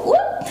 Ooh, ooh, ooh.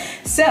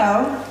 So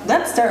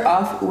let's start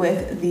off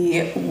with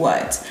the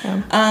what.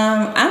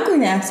 I'm going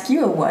to ask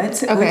you a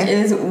what, which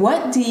is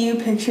what do you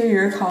picture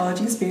your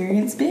college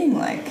experience being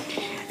like?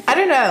 I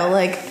don't know,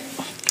 like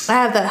I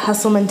have that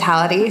hustle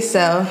mentality,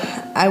 so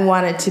I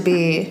want it to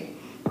be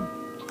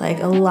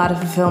like a lot of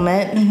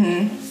fulfillment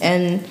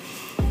and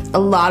a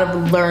lot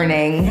of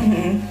learning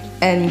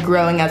and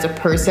growing as a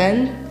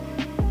person.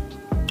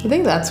 I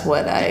think that's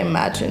what I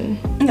imagine.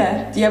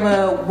 Okay. Do you have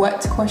a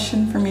what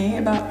question for me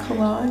about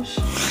collage?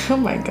 Oh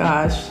my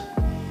gosh.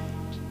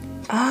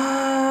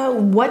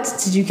 What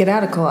did you get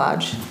out of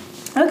college?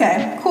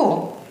 Okay,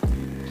 cool.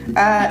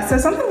 So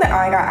something that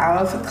I got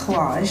out of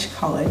college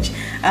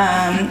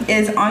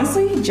is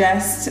honestly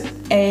just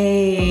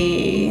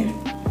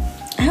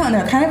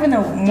kind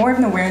of more of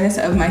an awareness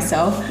of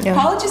myself. Yeah.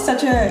 College is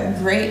such a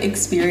great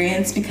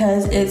experience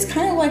because it's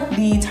kind of like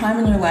the time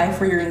in your life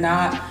where you're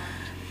not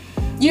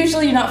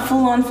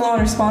full on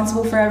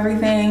responsible for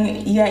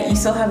everything, yet you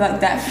still have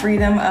like that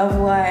freedom of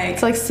like...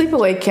 It's like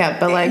sleepaway camp,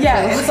 but like...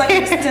 Yeah, it's like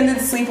extended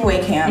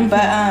sleepaway camp.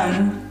 But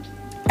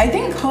I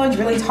think college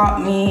really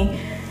taught me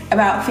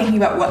about thinking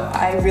about what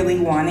I really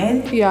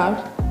wanted.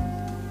 Yeah.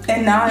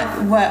 And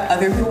not what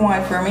other people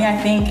wanted for me. I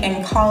think in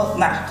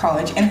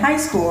in high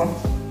school,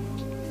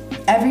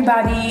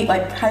 everybody,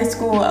 like high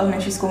school,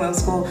 elementary school, middle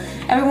school,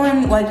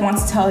 everyone like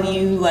wants to tell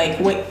you like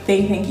what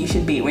they think you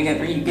should be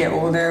whenever you get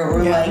older,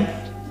 or like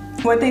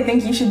what they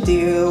think you should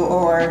do,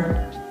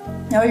 or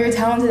oh, you're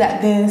talented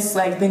at this,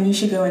 like then you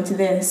should go into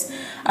this.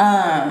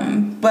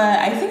 But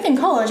I think in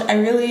college I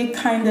really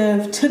kind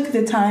of took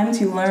the time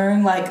to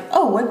learn like,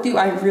 oh, what do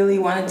I really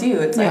want to do?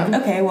 It's like,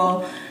 okay,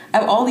 well, I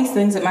have all these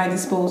things at my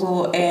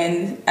disposal,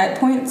 and at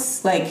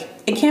points like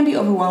it can be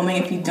overwhelming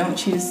if you don't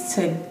choose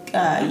to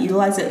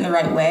utilize it in the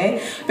right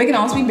way, but it can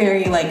also be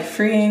very like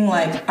freeing.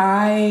 Like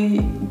I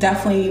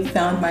definitely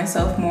found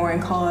myself more in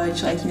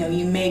college, like, you know,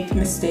 you make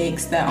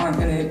mistakes that aren't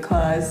going to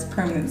cause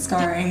permanent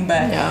scarring,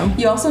 but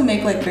you also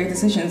make like great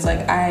decisions.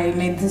 Like I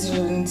made the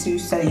decision to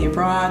study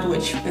abroad,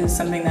 which is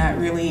something that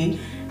really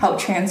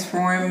helped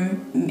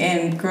transform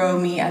and grow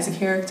me as a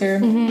character.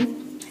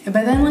 But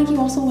then like you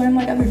also learn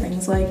like other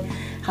things, like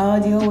how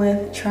to deal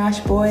with trash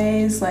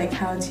boys, like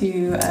how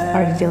to...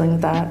 Are you dealing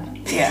with that?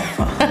 Yeah.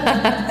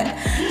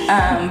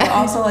 But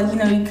also, like, you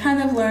know, you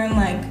kind of learn,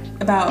 like,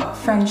 about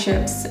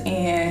friendships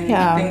and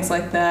things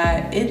like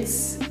that.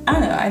 It's, I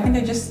don't know, I think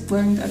I just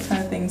learned a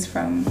ton of things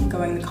from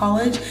going to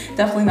college.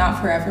 Definitely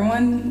not for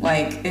everyone.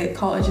 Like,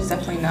 college is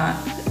definitely not...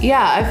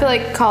 Yeah, I feel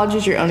like college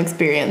is your own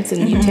experience,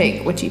 and you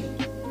take what you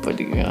What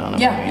do you know?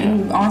 Yeah,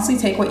 you honestly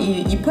take what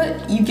you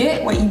put, you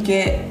get what you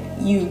get.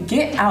 You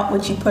get out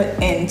what you put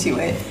into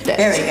it. Yes.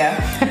 There we go.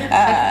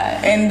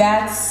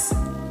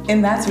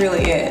 And that's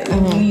really it.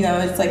 You know,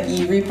 it's like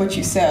you reap what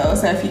you sow.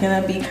 So if you're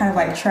gonna be kind of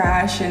like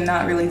trash and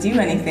not really do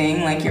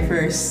anything, like your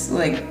first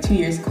like 2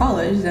 years of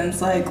college, then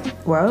it's like,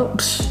 well,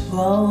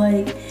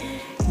 like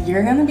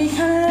you're gonna be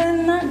kind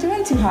of not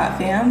doing too hot,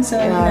 fam.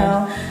 So you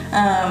know,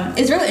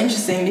 it's really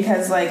interesting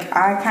because like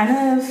I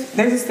kind of,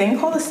 there's this thing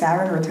called a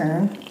Saturn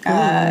return.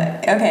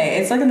 Okay,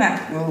 it's like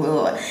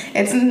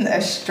it's an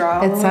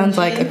astrology. It sounds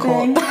like a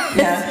cult.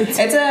 Yeah, it's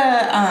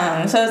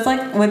a so it's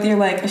like with your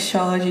like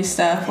astrology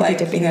stuff, like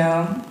you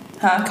know,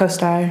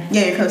 co-star.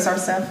 Yeah, your co-star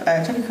stuff.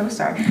 Check your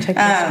co-star.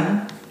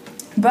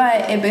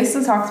 But it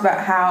basically talks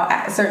about how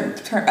at a certain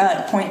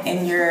point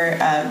in your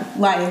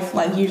life,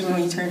 like usually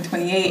when you turn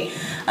 28,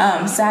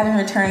 Saturn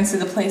returns to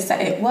the place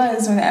that it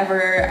was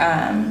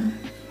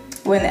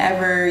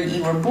whenever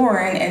you were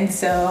born. And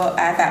so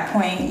at that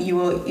point,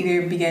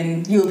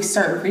 you'll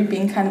start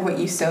reaping kind of what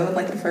you sowed,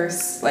 like the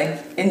first,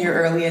 like in your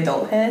early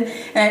adulthood.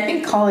 And I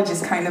think college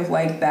is kind of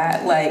like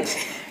that, like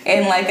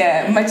in like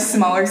a much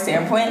smaller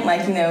standpoint.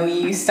 Like, you know,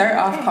 you start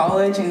off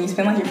college and you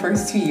spend like your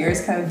first 2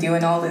 years kind of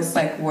doing all this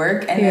like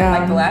work, and then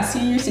like the last 2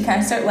 years you kind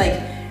of start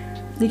like,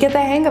 you get the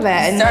hang of it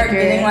and start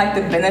getting like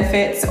the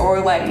benefits or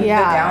like the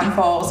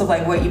downfalls of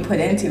like what you put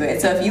into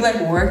it. So if you like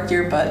worked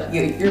your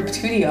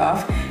patootie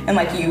off and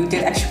like you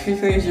did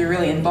extracurriculars, you're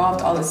really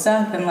involved, all this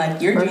stuff, and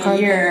like your junior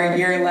year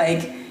you're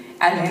like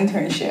at an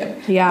internship.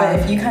 But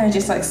if you kind of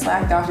just like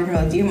slacked off and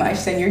didn't really do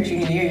much, then your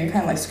junior year you're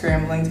kind of like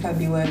scrambling to kind of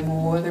be like,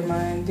 well, what am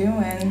I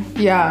doing? And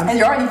you're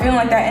already feeling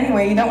like that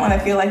anyway. You don't want to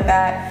feel like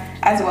that,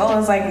 as well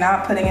as like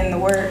not putting in the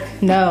work.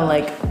 No,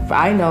 like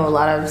I know a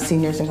lot of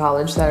seniors in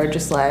college that are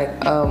just like,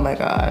 oh my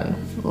god,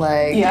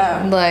 like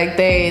like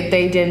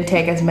they didn't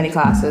take as many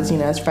classes, you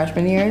know, as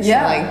freshman years. So,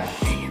 like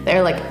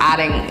they're like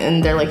adding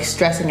and they're like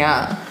stressing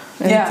out.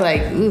 And it's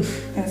like,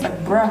 oof. And it's like,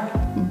 bruh.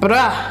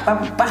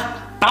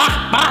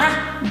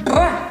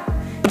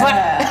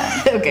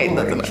 Okay,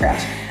 that's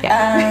trash.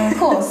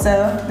 Cool.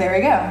 So there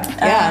we go.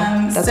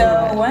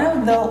 So one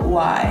of the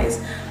whys.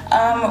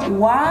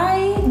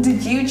 Why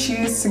did you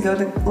choose to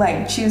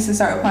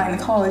start applying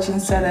to college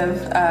instead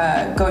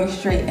of going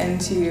straight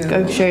into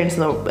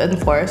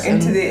the forest?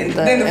 Into the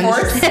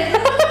forest.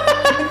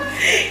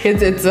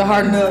 It's a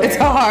hard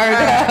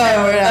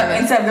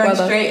instead of going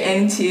straight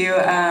into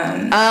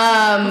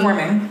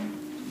performing.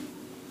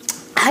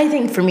 I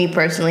think for me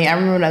personally, I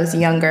remember when I was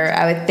younger,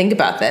 I would think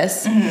about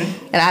this,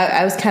 and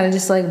I was kind of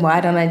just like, why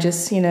don't I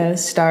just, you know,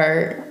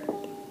 start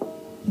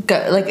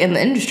like in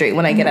the industry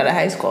when I get out of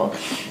high school?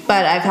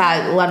 But I've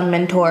had a lot of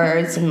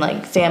mentors and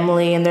like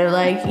family, and they're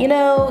like, you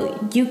know,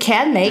 you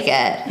can make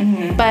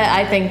it. But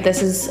I think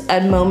this is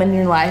a moment in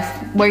your life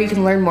where you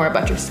can learn more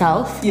about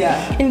yourself,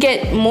 and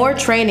get more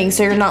training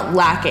so you're not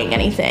lacking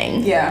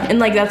anything. And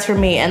like that's for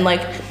me. And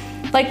like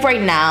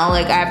right now,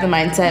 like I have the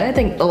mindset, I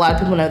think a lot of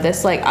people know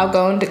this, like I'll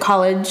go into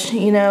college,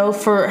 you know,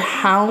 for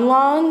how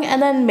long,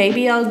 and then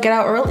maybe I'll get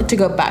out early to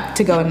go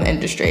in the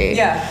industry.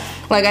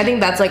 Like I think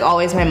that's like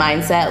always my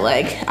mindset.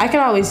 Like I can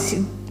always,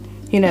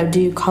 you know,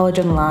 do college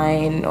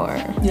online or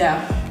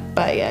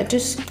but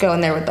just go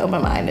in there with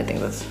open mind. I think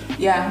that's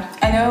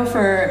I know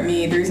for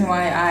me, the reason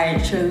why I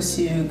chose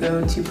to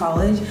go to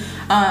college,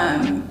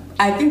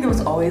 I think it was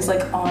always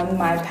like on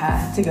my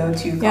path to go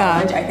to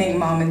college. I think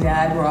mom and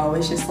dad were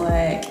always just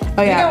like, you're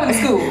going to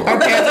school. Our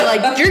parents are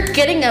like, you're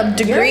getting a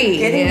degree.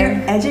 You're getting your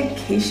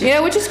education. Yeah,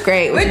 which is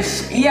great. But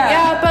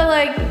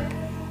like,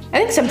 I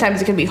think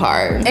sometimes it can be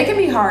hard. It can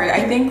be hard.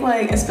 I think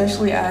like,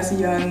 especially as a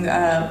young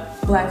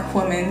black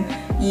woman,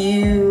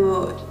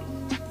 you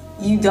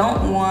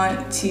don't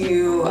want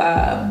to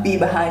be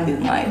behind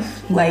in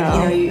life. Like, you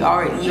know, you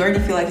already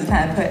feel like you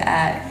kind of put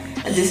at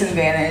a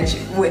disadvantage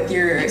with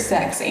your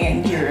sex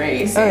and your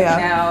race. And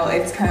now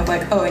it's kind of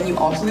like, and you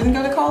also didn't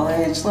go to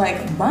college?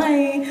 Like,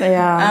 bye.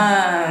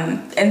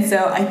 And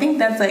so I think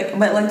that's like,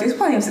 but like there's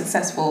plenty of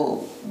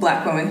successful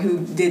black women who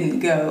didn't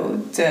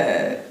go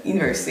to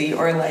university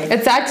or like.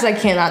 It's sad because I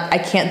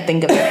can't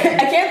think of it.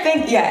 I can't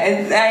think,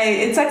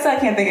 it sucks that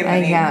I can't think of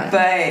any.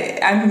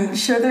 But I'm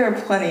sure there are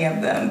plenty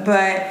of them.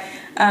 But,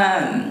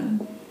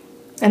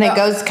 and it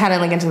goes kind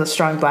of like into the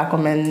strong black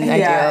woman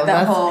ideal.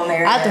 That whole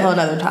narrative. That's a whole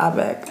other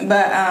topic.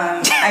 But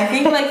I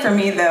think like for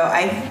me though,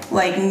 I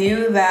like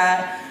knew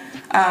that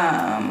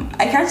I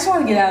kind of just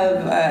want to get out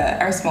of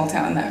our small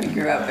town that we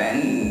grew up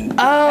in.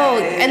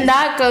 And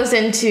that goes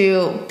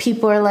into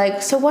people are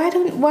like, so why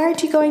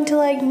aren't you going to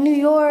like New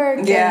York?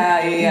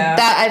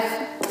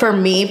 For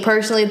me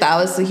personally, that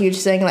was the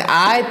huge thing. Like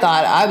I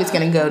thought I was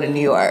gonna go to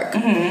New York,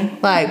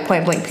 like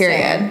point blank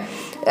period.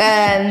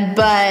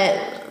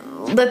 But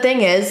the thing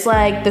is,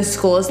 like, the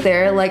schools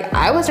there, like,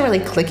 I wasn't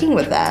really clicking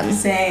with them.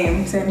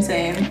 Same.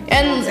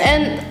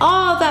 And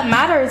all that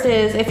matters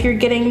is if you're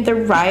getting the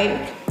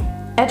right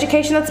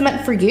education that's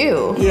meant for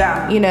you.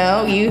 You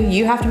know,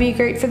 you have to be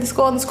great for the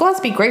school, and the school has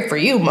to be great for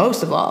you,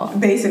 most of all.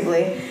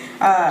 Basically.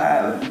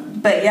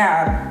 But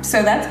yeah,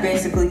 so that's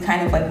basically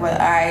kind of like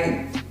what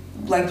I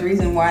like the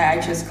reason why I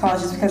chose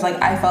college is because like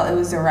I felt it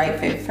was the right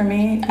fit for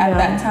me at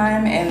that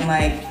time, and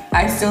like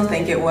I still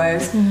think it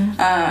was.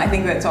 I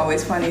think that it's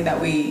always funny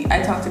that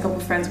I talked to a couple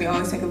of friends, we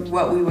always think of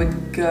what we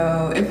would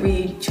go if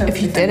we chose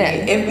if you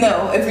didn't.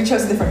 If we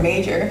chose a different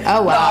major.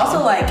 Oh wow. But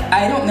also like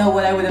I don't know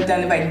what I would have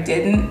done if I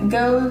didn't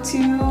go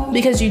to.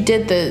 Because you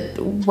did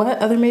what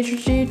other major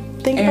did you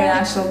think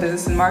International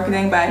Business and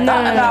Marketing, but I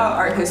thought about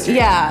art history.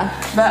 Yeah.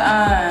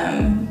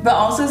 But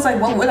also it's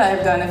like what would I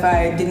have done if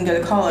I didn't go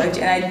to college?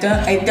 And I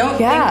don't think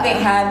they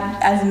had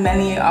as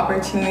many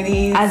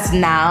opportunities as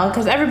now,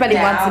 because everybody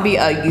wants to be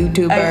a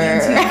YouTuber.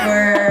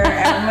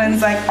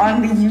 Everyone's like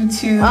on the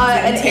YouTube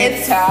and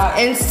TikTok,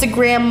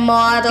 Instagram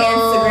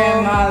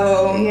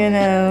model, you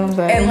know.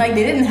 But and like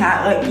they didn't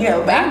have like, you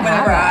know, back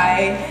whenever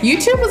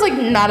YouTube was like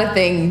not a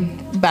thing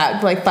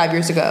back like 5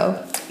 years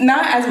ago.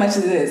 Not as much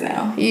as it is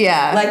now.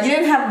 Yeah. Like, you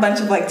didn't have a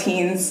bunch of, like,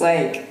 teens,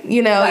 like,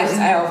 you know,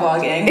 lifestyle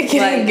vlogging.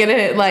 Like, get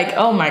it, like,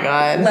 oh my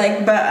God.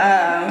 Like,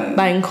 but,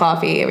 buying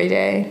coffee every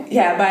day.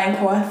 Yeah, buying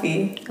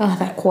coffee. Oh,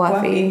 that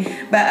coffee.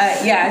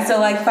 But, yeah, so,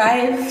 like,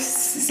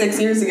 5-6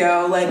 years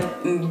ago, like,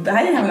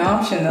 I didn't have an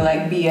option to,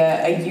 like, be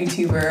a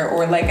YouTuber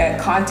or, like, a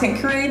content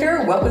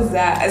creator. What was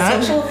that?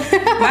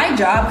 My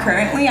job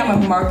currently,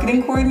 I'm a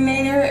marketing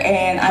coordinator,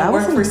 and I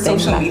work for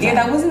social media.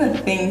 That wasn't a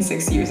thing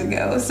 6 years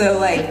ago. So,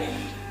 like,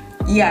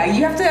 yeah,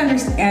 you have to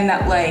understand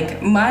that,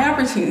 like, my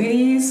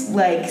opportunities,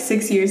 like,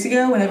 6 years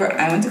ago, whenever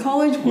I went to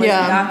college, was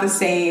not the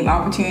same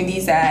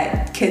opportunities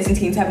that kids and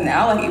teens have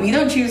now. Like, if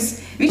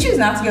you choose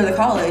not to go to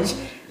college,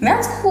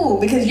 that's cool,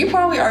 because you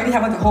probably already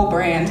have, like, a whole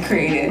brand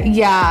created.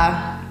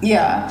 Yeah.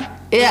 Yeah.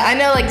 Yeah, I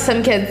know, like,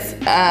 some kids,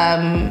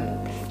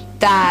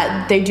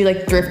 that they do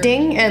like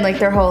thrifting, and like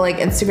their whole like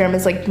Instagram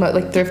is like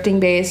thrifting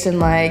based and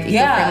like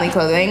eco-friendly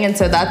clothing, and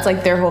so that's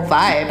like their whole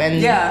vibe,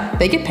 and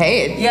they get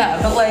paid. Yeah,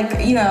 but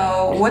like, you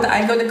know, would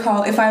I go to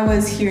college if I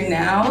was here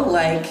now?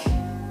 Like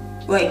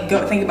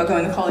go think about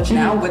going to college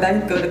now. Would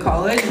I go to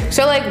college?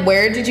 So like,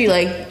 where did you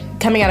like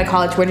coming out of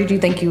college? Where did you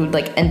think you would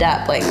like end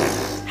up? Like,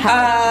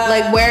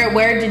 like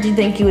where did you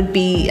think you would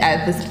be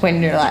at this point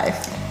in your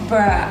life? Bruh,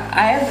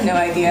 I have no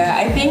idea.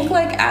 I think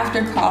like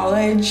after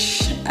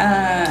college,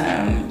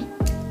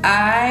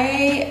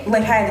 I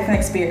like had a different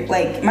experience.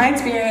 Like my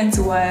experience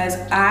was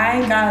I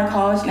got out of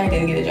college and I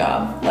didn't get a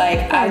job.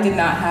 Like I did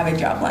not have a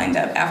job lined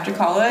up after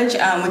college,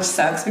 which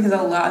sucks because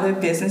a lot of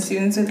business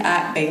students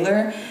at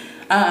Baylor,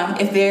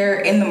 if they're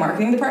in the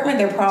marketing department,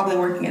 they're probably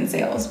working in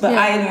sales. But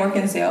I didn't work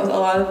in sales. A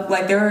lot of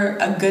like there were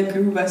a good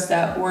group of us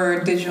that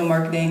were digital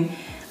marketing.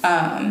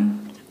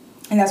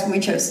 And that's what we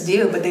chose to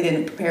do, but they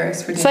didn't prepare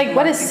us for digital marketing.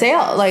 What is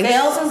sales? Like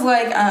sales is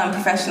like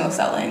professional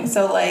selling.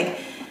 So like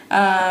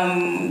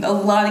a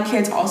lot of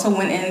kids also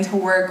went in to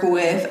work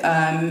with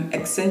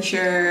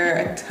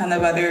Accenture, a ton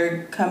of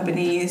other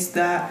companies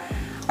that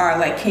are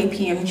like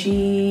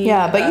KPMG.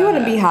 Yeah, but you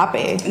wouldn't be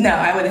happy. No,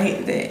 I would have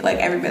hated it, like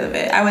every bit of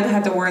it. I would have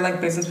had to wear like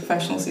business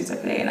professional suits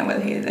every day, and I would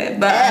have hated it.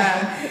 But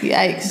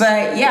yikes.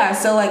 But yeah,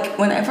 so like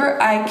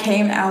whenever I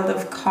came out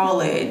of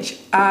college,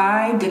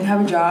 I didn't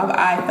have a job.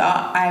 I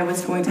thought I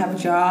was going to have a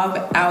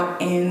job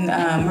out in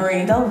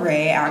Marina Del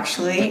Rey,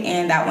 actually,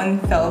 and that one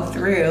fell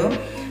through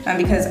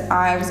because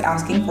I was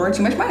asking for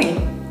too much money.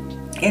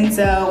 And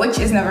so, which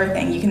is never a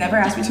thing. You can never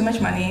ask for too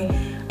much money.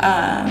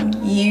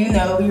 You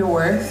know your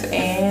worth,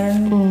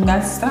 and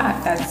that's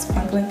that. That's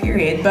point blank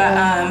period.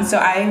 But so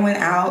I went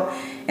out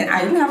and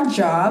I didn't have a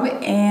job,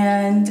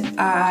 and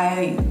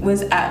I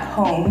was at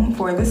home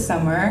for the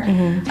summer,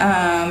 and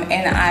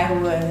I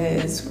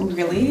was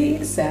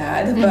really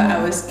sad, but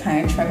I was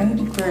kind of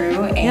trucking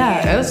through.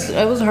 And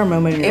it was a hard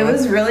moment. It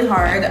was really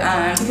hard.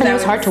 Because it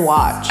was hard to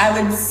watch. I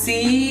would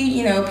see,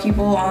 you know,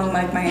 people on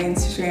like my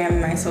Instagram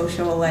and my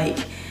social, like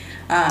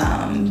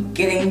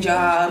getting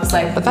jobs,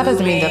 like, but that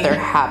doesn't mean that they're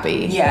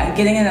happy. Yeah,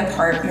 getting an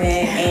apartment,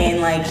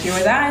 and like here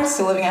was I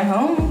still living at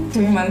home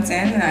 3 months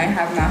in, and I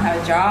have not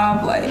had a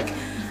job. Like,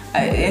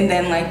 and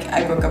then like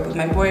I broke up with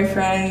my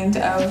boyfriend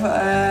of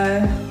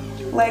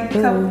like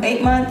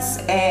 8 months,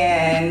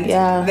 and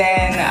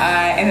then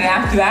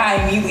after that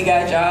I immediately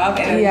got a job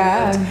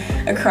and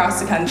moved across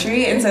the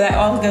country, and so that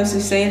all goes to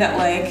say that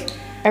like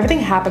everything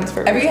happens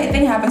for a reason.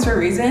 Everything happens for a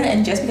reason,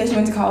 and just because you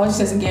went to college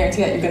doesn't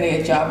guarantee that you're gonna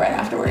get a job right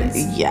afterwards.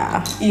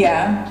 Yeah.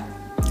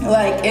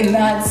 Like, and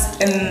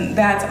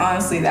that's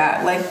honestly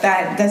that. Like,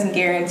 that doesn't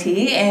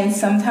guarantee, and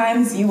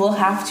sometimes you will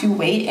have to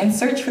wait and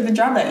search for the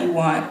job that you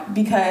want,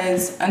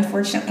 because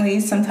unfortunately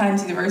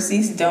sometimes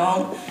universities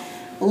don't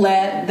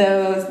let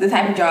the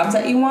type of jobs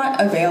that you want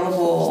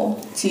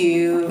available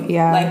to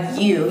like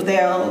you.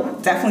 They'll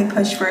definitely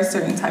push for a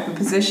certain type of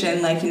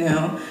position, like, you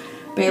know,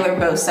 Baylor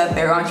boasts that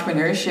their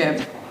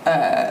entrepreneurship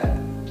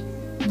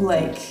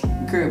like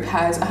group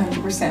has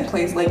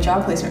 100%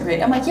 job placement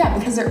rate. I'm like, yeah,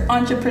 because they're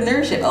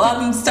entrepreneurship. A lot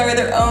of them started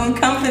their own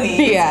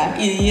company. Yeah,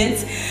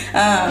 idiots.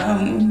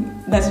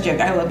 That's a joke.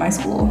 I love my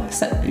school.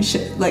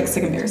 Like,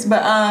 sick and embarrassed.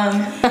 But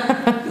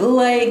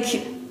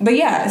but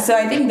yeah. So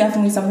I think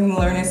definitely something to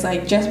learn is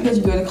like, just because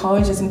you go to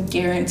college doesn't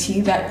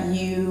guarantee that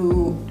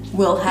you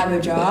will have a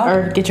job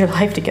or get your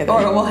life together,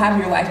 or will have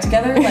your life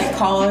together. Like,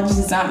 college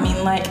does not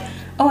mean like,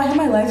 oh, I have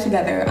my life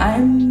together,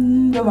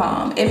 I'm the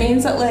mom, it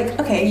means that, like,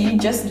 okay, you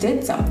just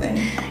did something.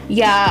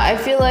 Yeah, I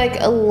feel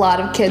like a lot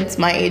of kids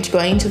my age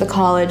going to the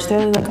college,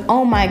 they're like,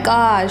 oh my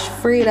gosh,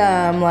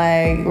 freedom,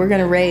 like, we're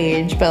gonna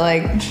rage, but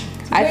like,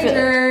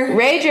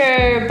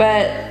 Rager,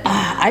 but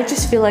I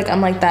just feel like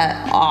I'm like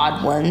that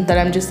odd one that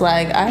I'm just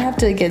like, I have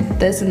to get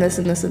this and this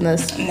and this and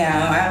this. No,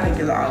 I don't think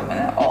you're the odd one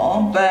at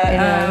all, but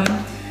I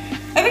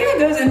think that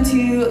goes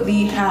into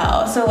the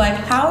how. So, like,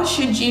 how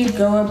should you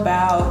go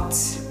about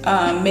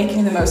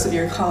making the most of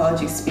your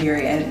college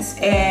experience?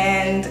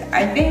 And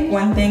I think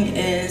one thing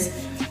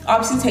is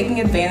obviously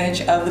taking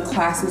advantage of the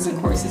classes and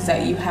courses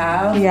that you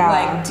have. Yeah.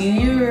 Like, do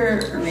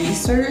your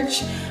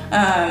research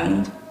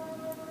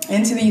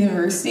into the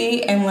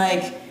university and,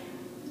 like,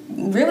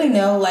 really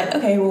know, like,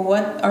 okay, well,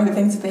 what are the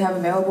things that they have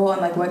available,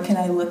 and, like, what can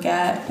I look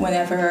at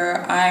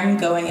whenever I'm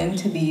going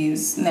into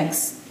these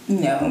next,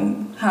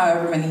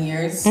 however many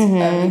years of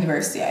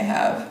university I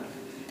have.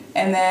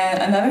 And then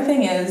another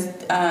thing is,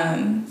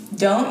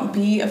 don't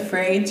be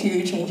afraid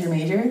to change your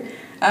major.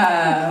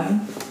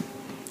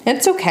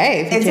 It's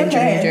okay if you change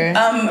your major.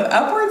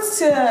 Upwards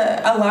to,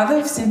 a lot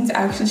of students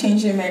actually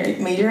change their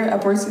major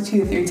upwards to 2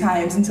 to 3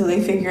 times until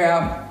they figure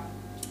out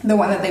the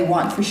one that they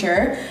want for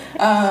sure.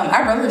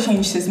 Our brother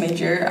changed his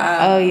major.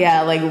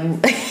 Like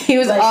he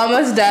was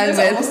almost done.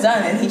 Almost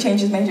done, and he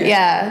changed his major.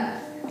 Yeah.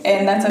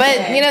 And that's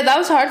okay. But, that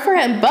was hard for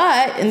him.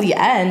 But in the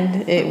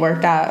end, it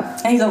worked out.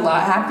 And he's a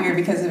lot happier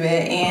because of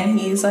it. And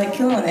he's, like,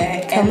 killing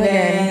it. And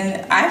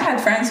then I've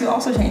had friends who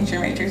also changed their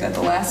majors at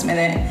the last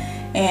minute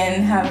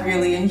and have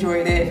really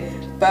enjoyed it.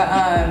 But,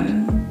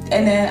 and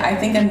then I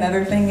think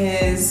another thing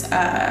is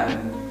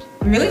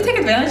really take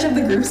advantage of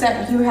the groups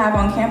that you have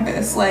on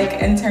campus. Like,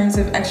 in terms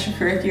of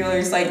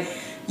extracurriculars, like,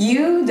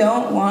 you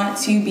don't want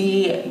to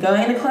be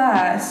going to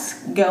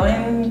class,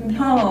 going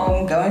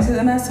home, going to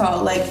the mess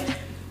hall. Like,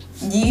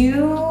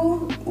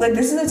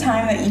 this is a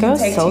time that you can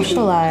take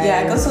socialize.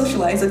 Go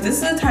socialize. Like,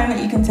 this is a time that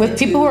you can take with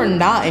people who are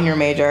not in your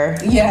major.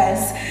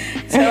 Yes.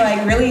 So,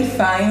 like, really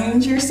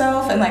find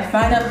yourself and, like,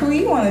 find out who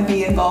you want to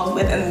be involved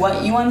with and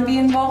what you want to be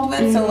involved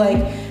with. So,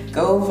 like,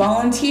 go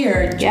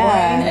volunteer, join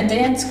a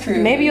dance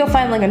crew. Maybe you'll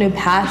find, like, a new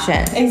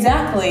passion.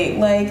 Exactly.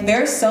 Like,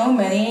 there's so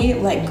many,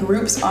 like,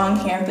 groups on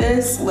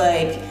campus.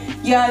 Like,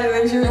 yeah,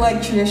 there's your,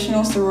 like,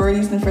 traditional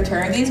sororities and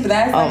fraternities, but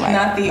that's, like,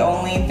 not the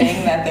only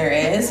thing that there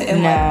is.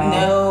 And, like,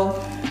 no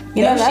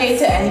shade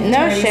to any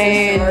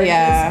fraternities or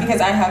sororities,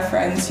 because I have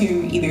friends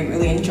who either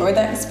really enjoyed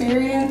that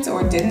experience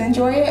or didn't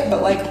enjoy it,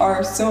 but, like,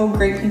 are still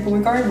great people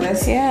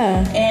regardless.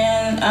 Yeah.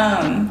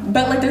 And,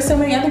 but, like, there's so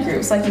many other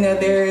groups. Like,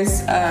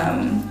 there's,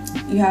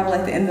 you have,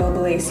 like, the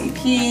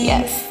NAACP.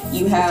 Yes.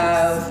 You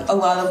have a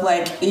lot of,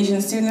 like, Asian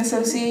student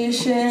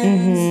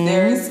associations.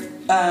 There's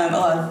a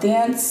lot of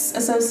dance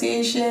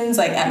associations.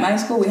 Like, at my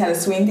school, we had a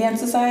swing dance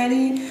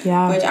society,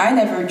 which I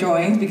never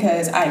joined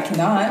because I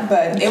cannot,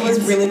 but it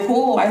was really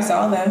cool. I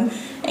saw them.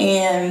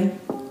 And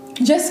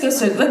just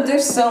like,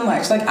 there's so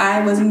much. Like,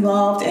 I was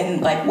involved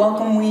in, like,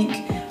 Welcome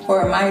Week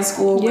for my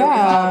school, where we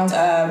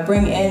helped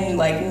bring in,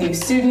 like, new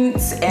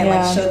students and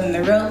like show them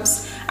the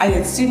ropes. I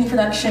did student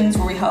productions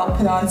where we helped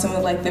put on some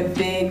of, like, the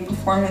big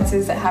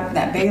performances that happen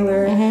at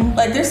Baylor.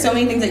 Like, there's so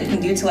many things that you can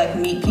do to, like,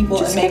 meet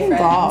people and make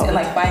friends and,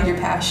 like, find your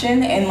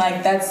passion. And,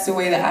 like, that's the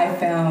way that I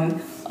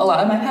found a lot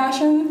of my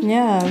passion.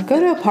 Yeah, go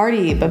to a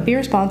party, but be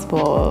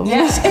responsible.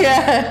 Yeah.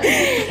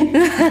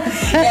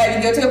 If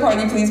you go to a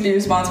party, please be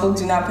responsible.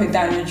 Do not put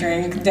down your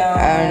drink.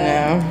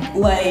 Don't,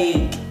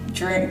 like,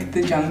 drink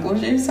the jungle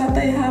juice that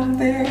they have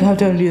there. No,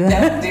 don't do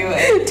that. Don't do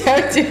it.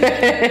 Don't do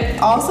it.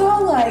 Also,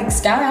 like,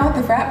 scout out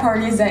the frat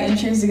parties that you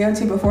choose to go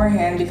to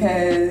beforehand,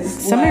 because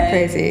some are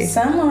crazy.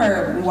 Some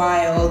are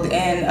wild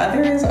and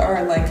others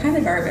are, like, kind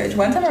of garbage.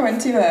 One time I went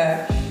to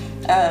a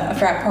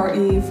frat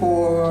party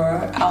for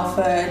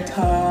Alpha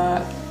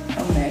Tau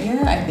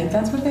Omega, I think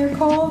that's what they're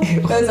called.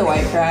 It was a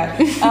white frat.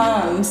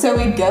 So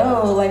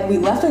we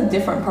left a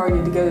different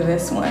party to go to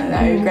this one, and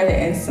I regret it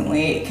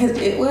instantly, because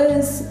it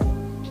was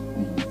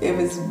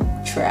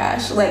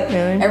trash. Like,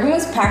 everyone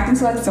was packed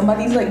into, like,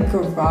 somebody's, like,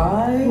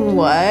 garage.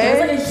 What? It was,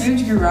 like, a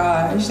huge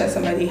garage that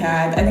somebody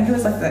had. I think it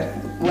was, like,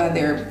 one of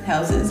their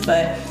houses,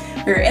 but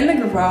we were in the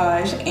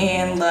garage,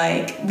 and,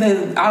 like,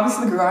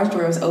 obviously the garage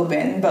door was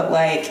open, but,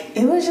 like,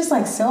 it was just,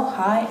 like, so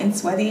hot and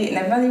sweaty, and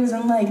everybody was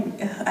in, like,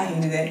 I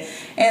hated it.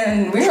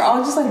 And we were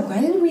all just like, why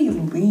did we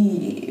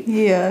leave?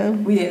 Yeah.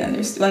 We didn't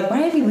understand. Like,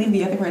 why did we leave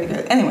the other party to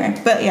go? Anyway,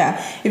 but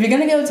yeah, if you're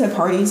gonna go to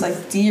parties,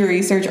 like, do your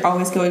research,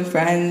 always go with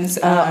friends.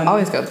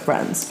 Always go with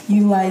friends.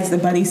 Utilize the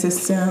buddy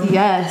system.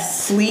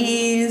 Yes.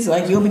 Please,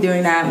 like, you'll be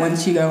doing that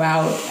once you go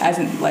out as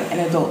an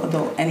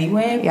adult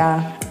anyway.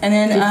 Yeah. And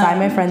then Find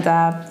My Friends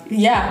app.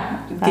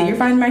 Yeah. Get your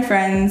Find My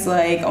Friends,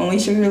 like, only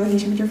share your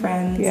location with your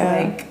friends,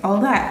 like, all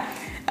that.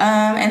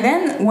 And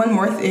then one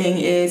more thing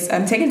is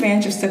take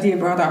advantage of study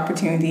abroad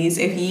opportunities.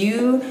 If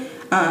you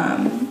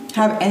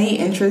have any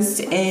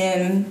interest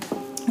in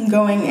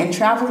going and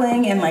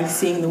traveling and, like,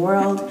 seeing the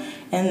world,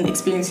 and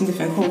experiencing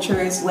different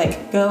cultures,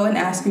 like go and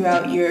ask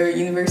about your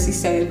university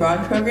study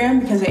abroad program,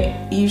 because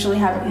they usually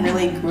have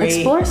really great...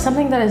 Explore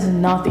something that is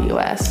not the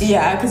U.S.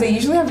 Yeah, because they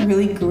usually have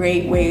really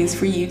great ways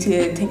for you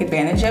to take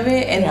advantage of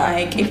it. And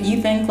like, if you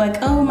think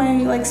like, oh, my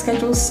like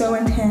schedule is so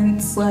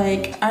intense,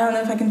 like I don't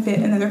know if I can fit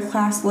another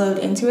class load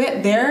into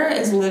it, there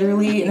is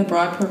literally an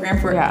abroad program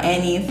for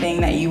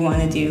anything that you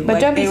want to do. But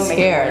like, don't be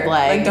scared.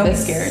 Like don't be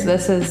scared.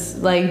 This is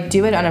like,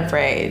 do it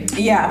unafraid.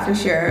 Yeah, for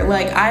sure.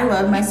 Like I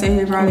love my study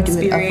abroad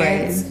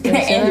experience. And do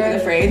it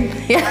afraid.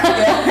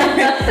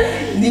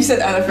 Yeah. You said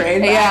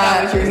unafraid, but I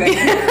know what you were saying.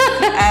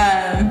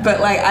 But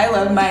like I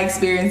love my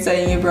experience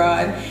studying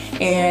abroad,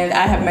 and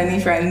I have many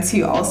friends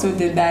who also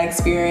did that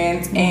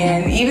experience.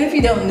 And even if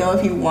you don't know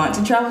if you want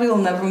to travel, you'll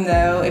never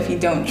know if you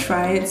don't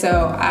try it.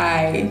 So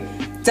I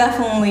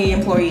definitely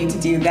implore you to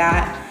do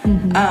that.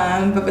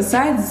 But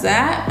besides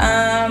that,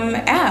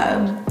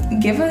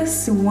 Ab, give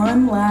us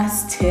one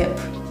last tip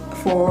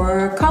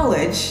for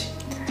college.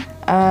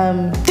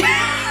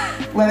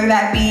 Whether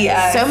that be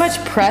so much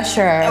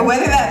pressure.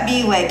 Whether that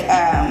be like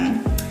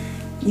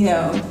you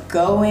know,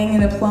 going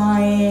and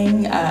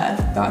applying,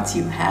 thoughts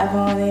you have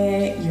on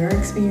it, your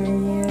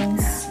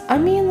experience. I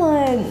mean,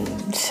 like,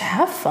 just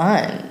have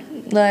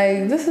fun.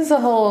 Like, this is a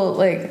whole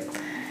like.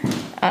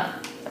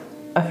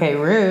 Okay,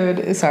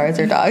 rude. Sorry, it's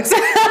our dogs.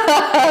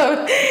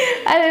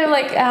 I mean,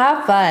 like,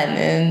 have fun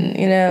and,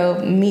 you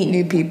know, meet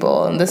new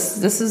people. And this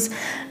is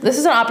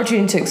an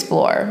opportunity to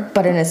explore,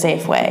 but in a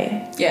safe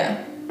way.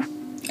 Yeah.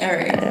 All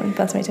right.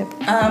 That's my tip.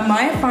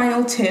 My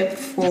final tip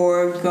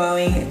for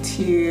going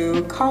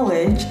to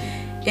college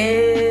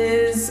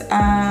is,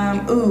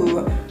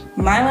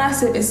 my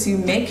last tip is to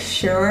make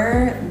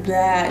sure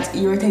that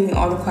you're taking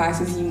all the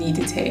classes you need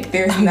to take.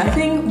 There's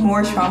nothing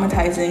more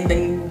traumatizing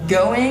than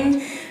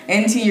going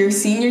into your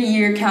senior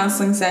year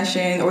counseling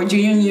session or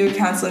junior year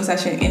counseling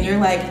session, and you're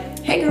like,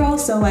 hey girl,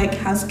 so like,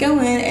 how's it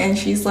going? And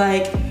she's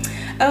like,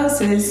 oh,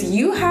 sis,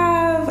 you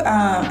have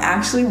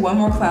actually one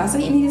more class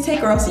that you need to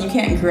take, or else you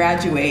can't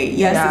graduate.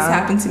 Yes, this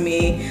happened to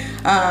me.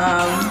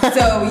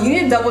 So you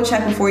need to double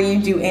check before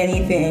you do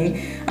anything.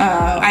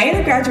 I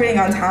ended up graduating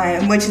on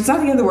time, which it's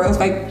not the end of the world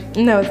if I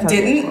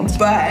didn't,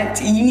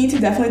 but you need to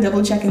definitely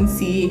double check and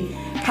see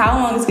how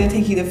long it's going to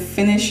take you to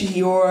finish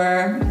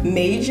your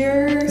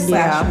major /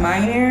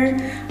 minor,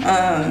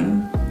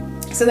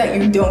 so that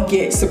you don't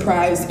get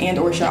surprised and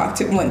or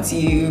shocked when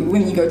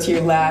you go to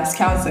your last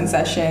counseling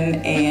session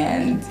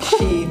and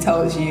she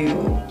tells you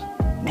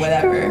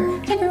whatever.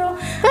 Hey girl.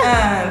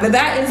 But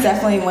that is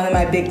definitely one of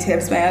my big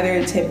tips. My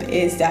other tip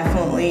is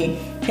definitely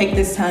take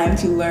this time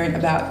to learn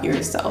about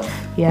yourself.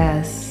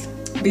 Yes.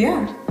 But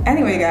yeah.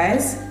 Anyway,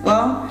 guys,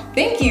 well,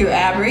 thank you,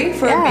 Abri,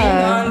 for being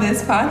on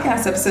this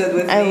podcast episode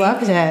with me. I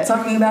loved it.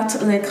 Talking about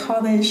the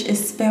college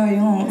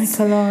experience.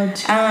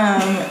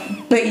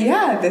 But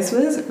yeah, this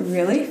was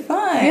really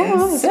fun.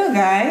 Yeah. So,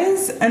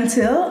 guys,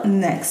 until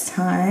next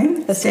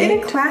time, stay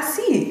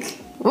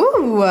classique.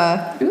 Ooh.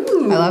 I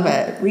love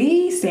it.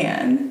 We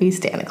stand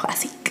a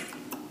classique.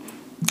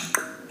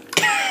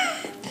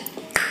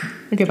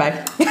 Okay,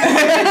 bye.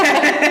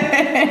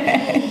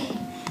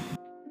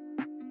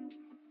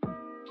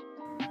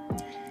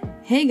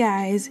 Hey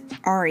guys,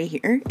 Ari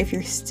here. If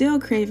you're still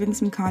craving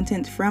some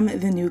content from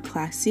the New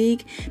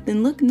Classique,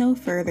 then look no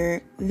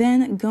further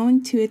than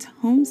going to its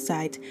home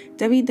site,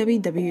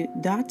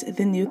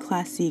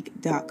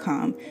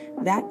 www.thenewclassique.com.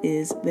 That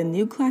is The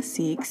New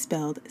Classique,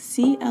 spelled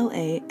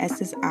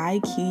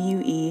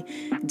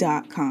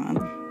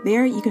CLASSIQUE.com.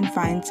 There you can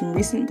find some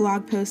recent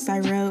blog posts I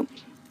wrote,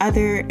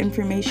 other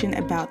information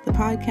about the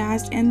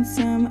podcast, and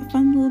some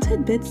fun little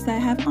tidbits that I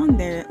have on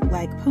there,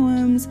 like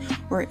poems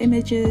or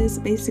images,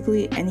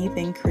 basically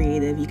anything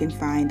creative you can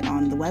find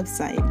on the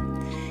website.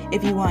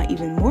 If you want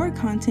even more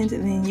content,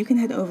 then you can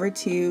head over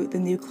to The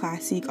New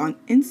Classique on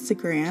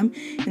Instagram,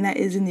 and that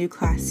is The New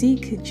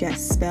Classique,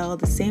 just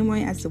spelled the same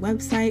way as the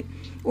website,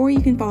 or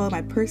you can follow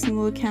my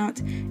personal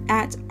account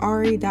at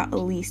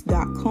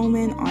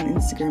ari.elise.coleman on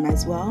Instagram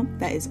as well.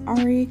 That is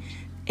Ari,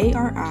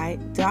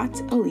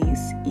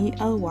 ARI.Elise,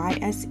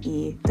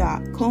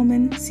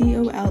 ELYSE.Coleman,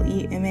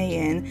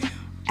 COLEMAN,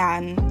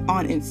 and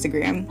on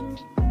Instagram.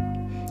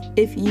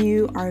 If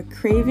you are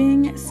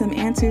craving some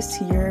answers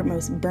to your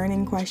most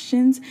burning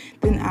questions,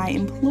 then I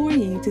implore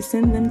you to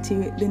send them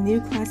to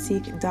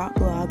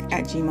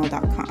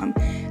thenewclassique.blog@gmail.com.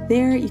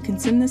 There, you can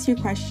send us your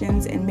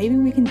questions, and maybe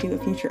we can do a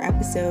future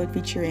episode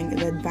featuring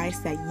the advice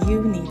that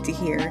you need to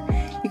hear.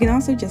 You can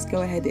also just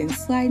go ahead and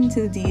slide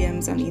into the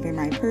DMs on either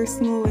my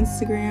personal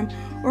Instagram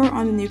or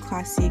on the New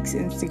Classique's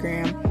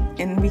Instagram,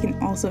 and we can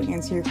also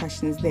answer your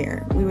questions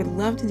there. We would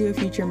love to do a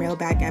future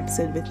mailbag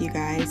episode with you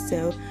guys,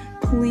 so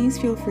please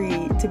feel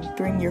free to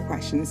bring your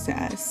questions to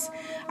us.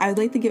 I would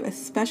like to give a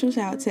special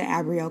shout out to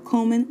Abriel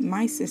Coleman,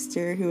 my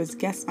sister, who is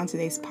guest on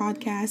today's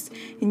podcast,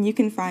 and you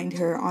can find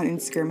her on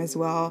Instagram as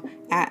well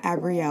at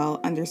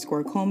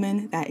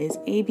Abriel_Coleman. That is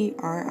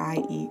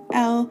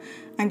ABRIEL_Coleman,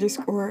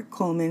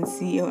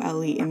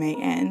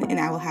 COLEMAN, and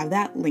I will have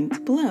that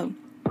linked below.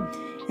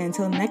 And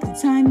until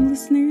next time,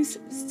 listeners,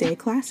 stay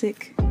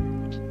classic.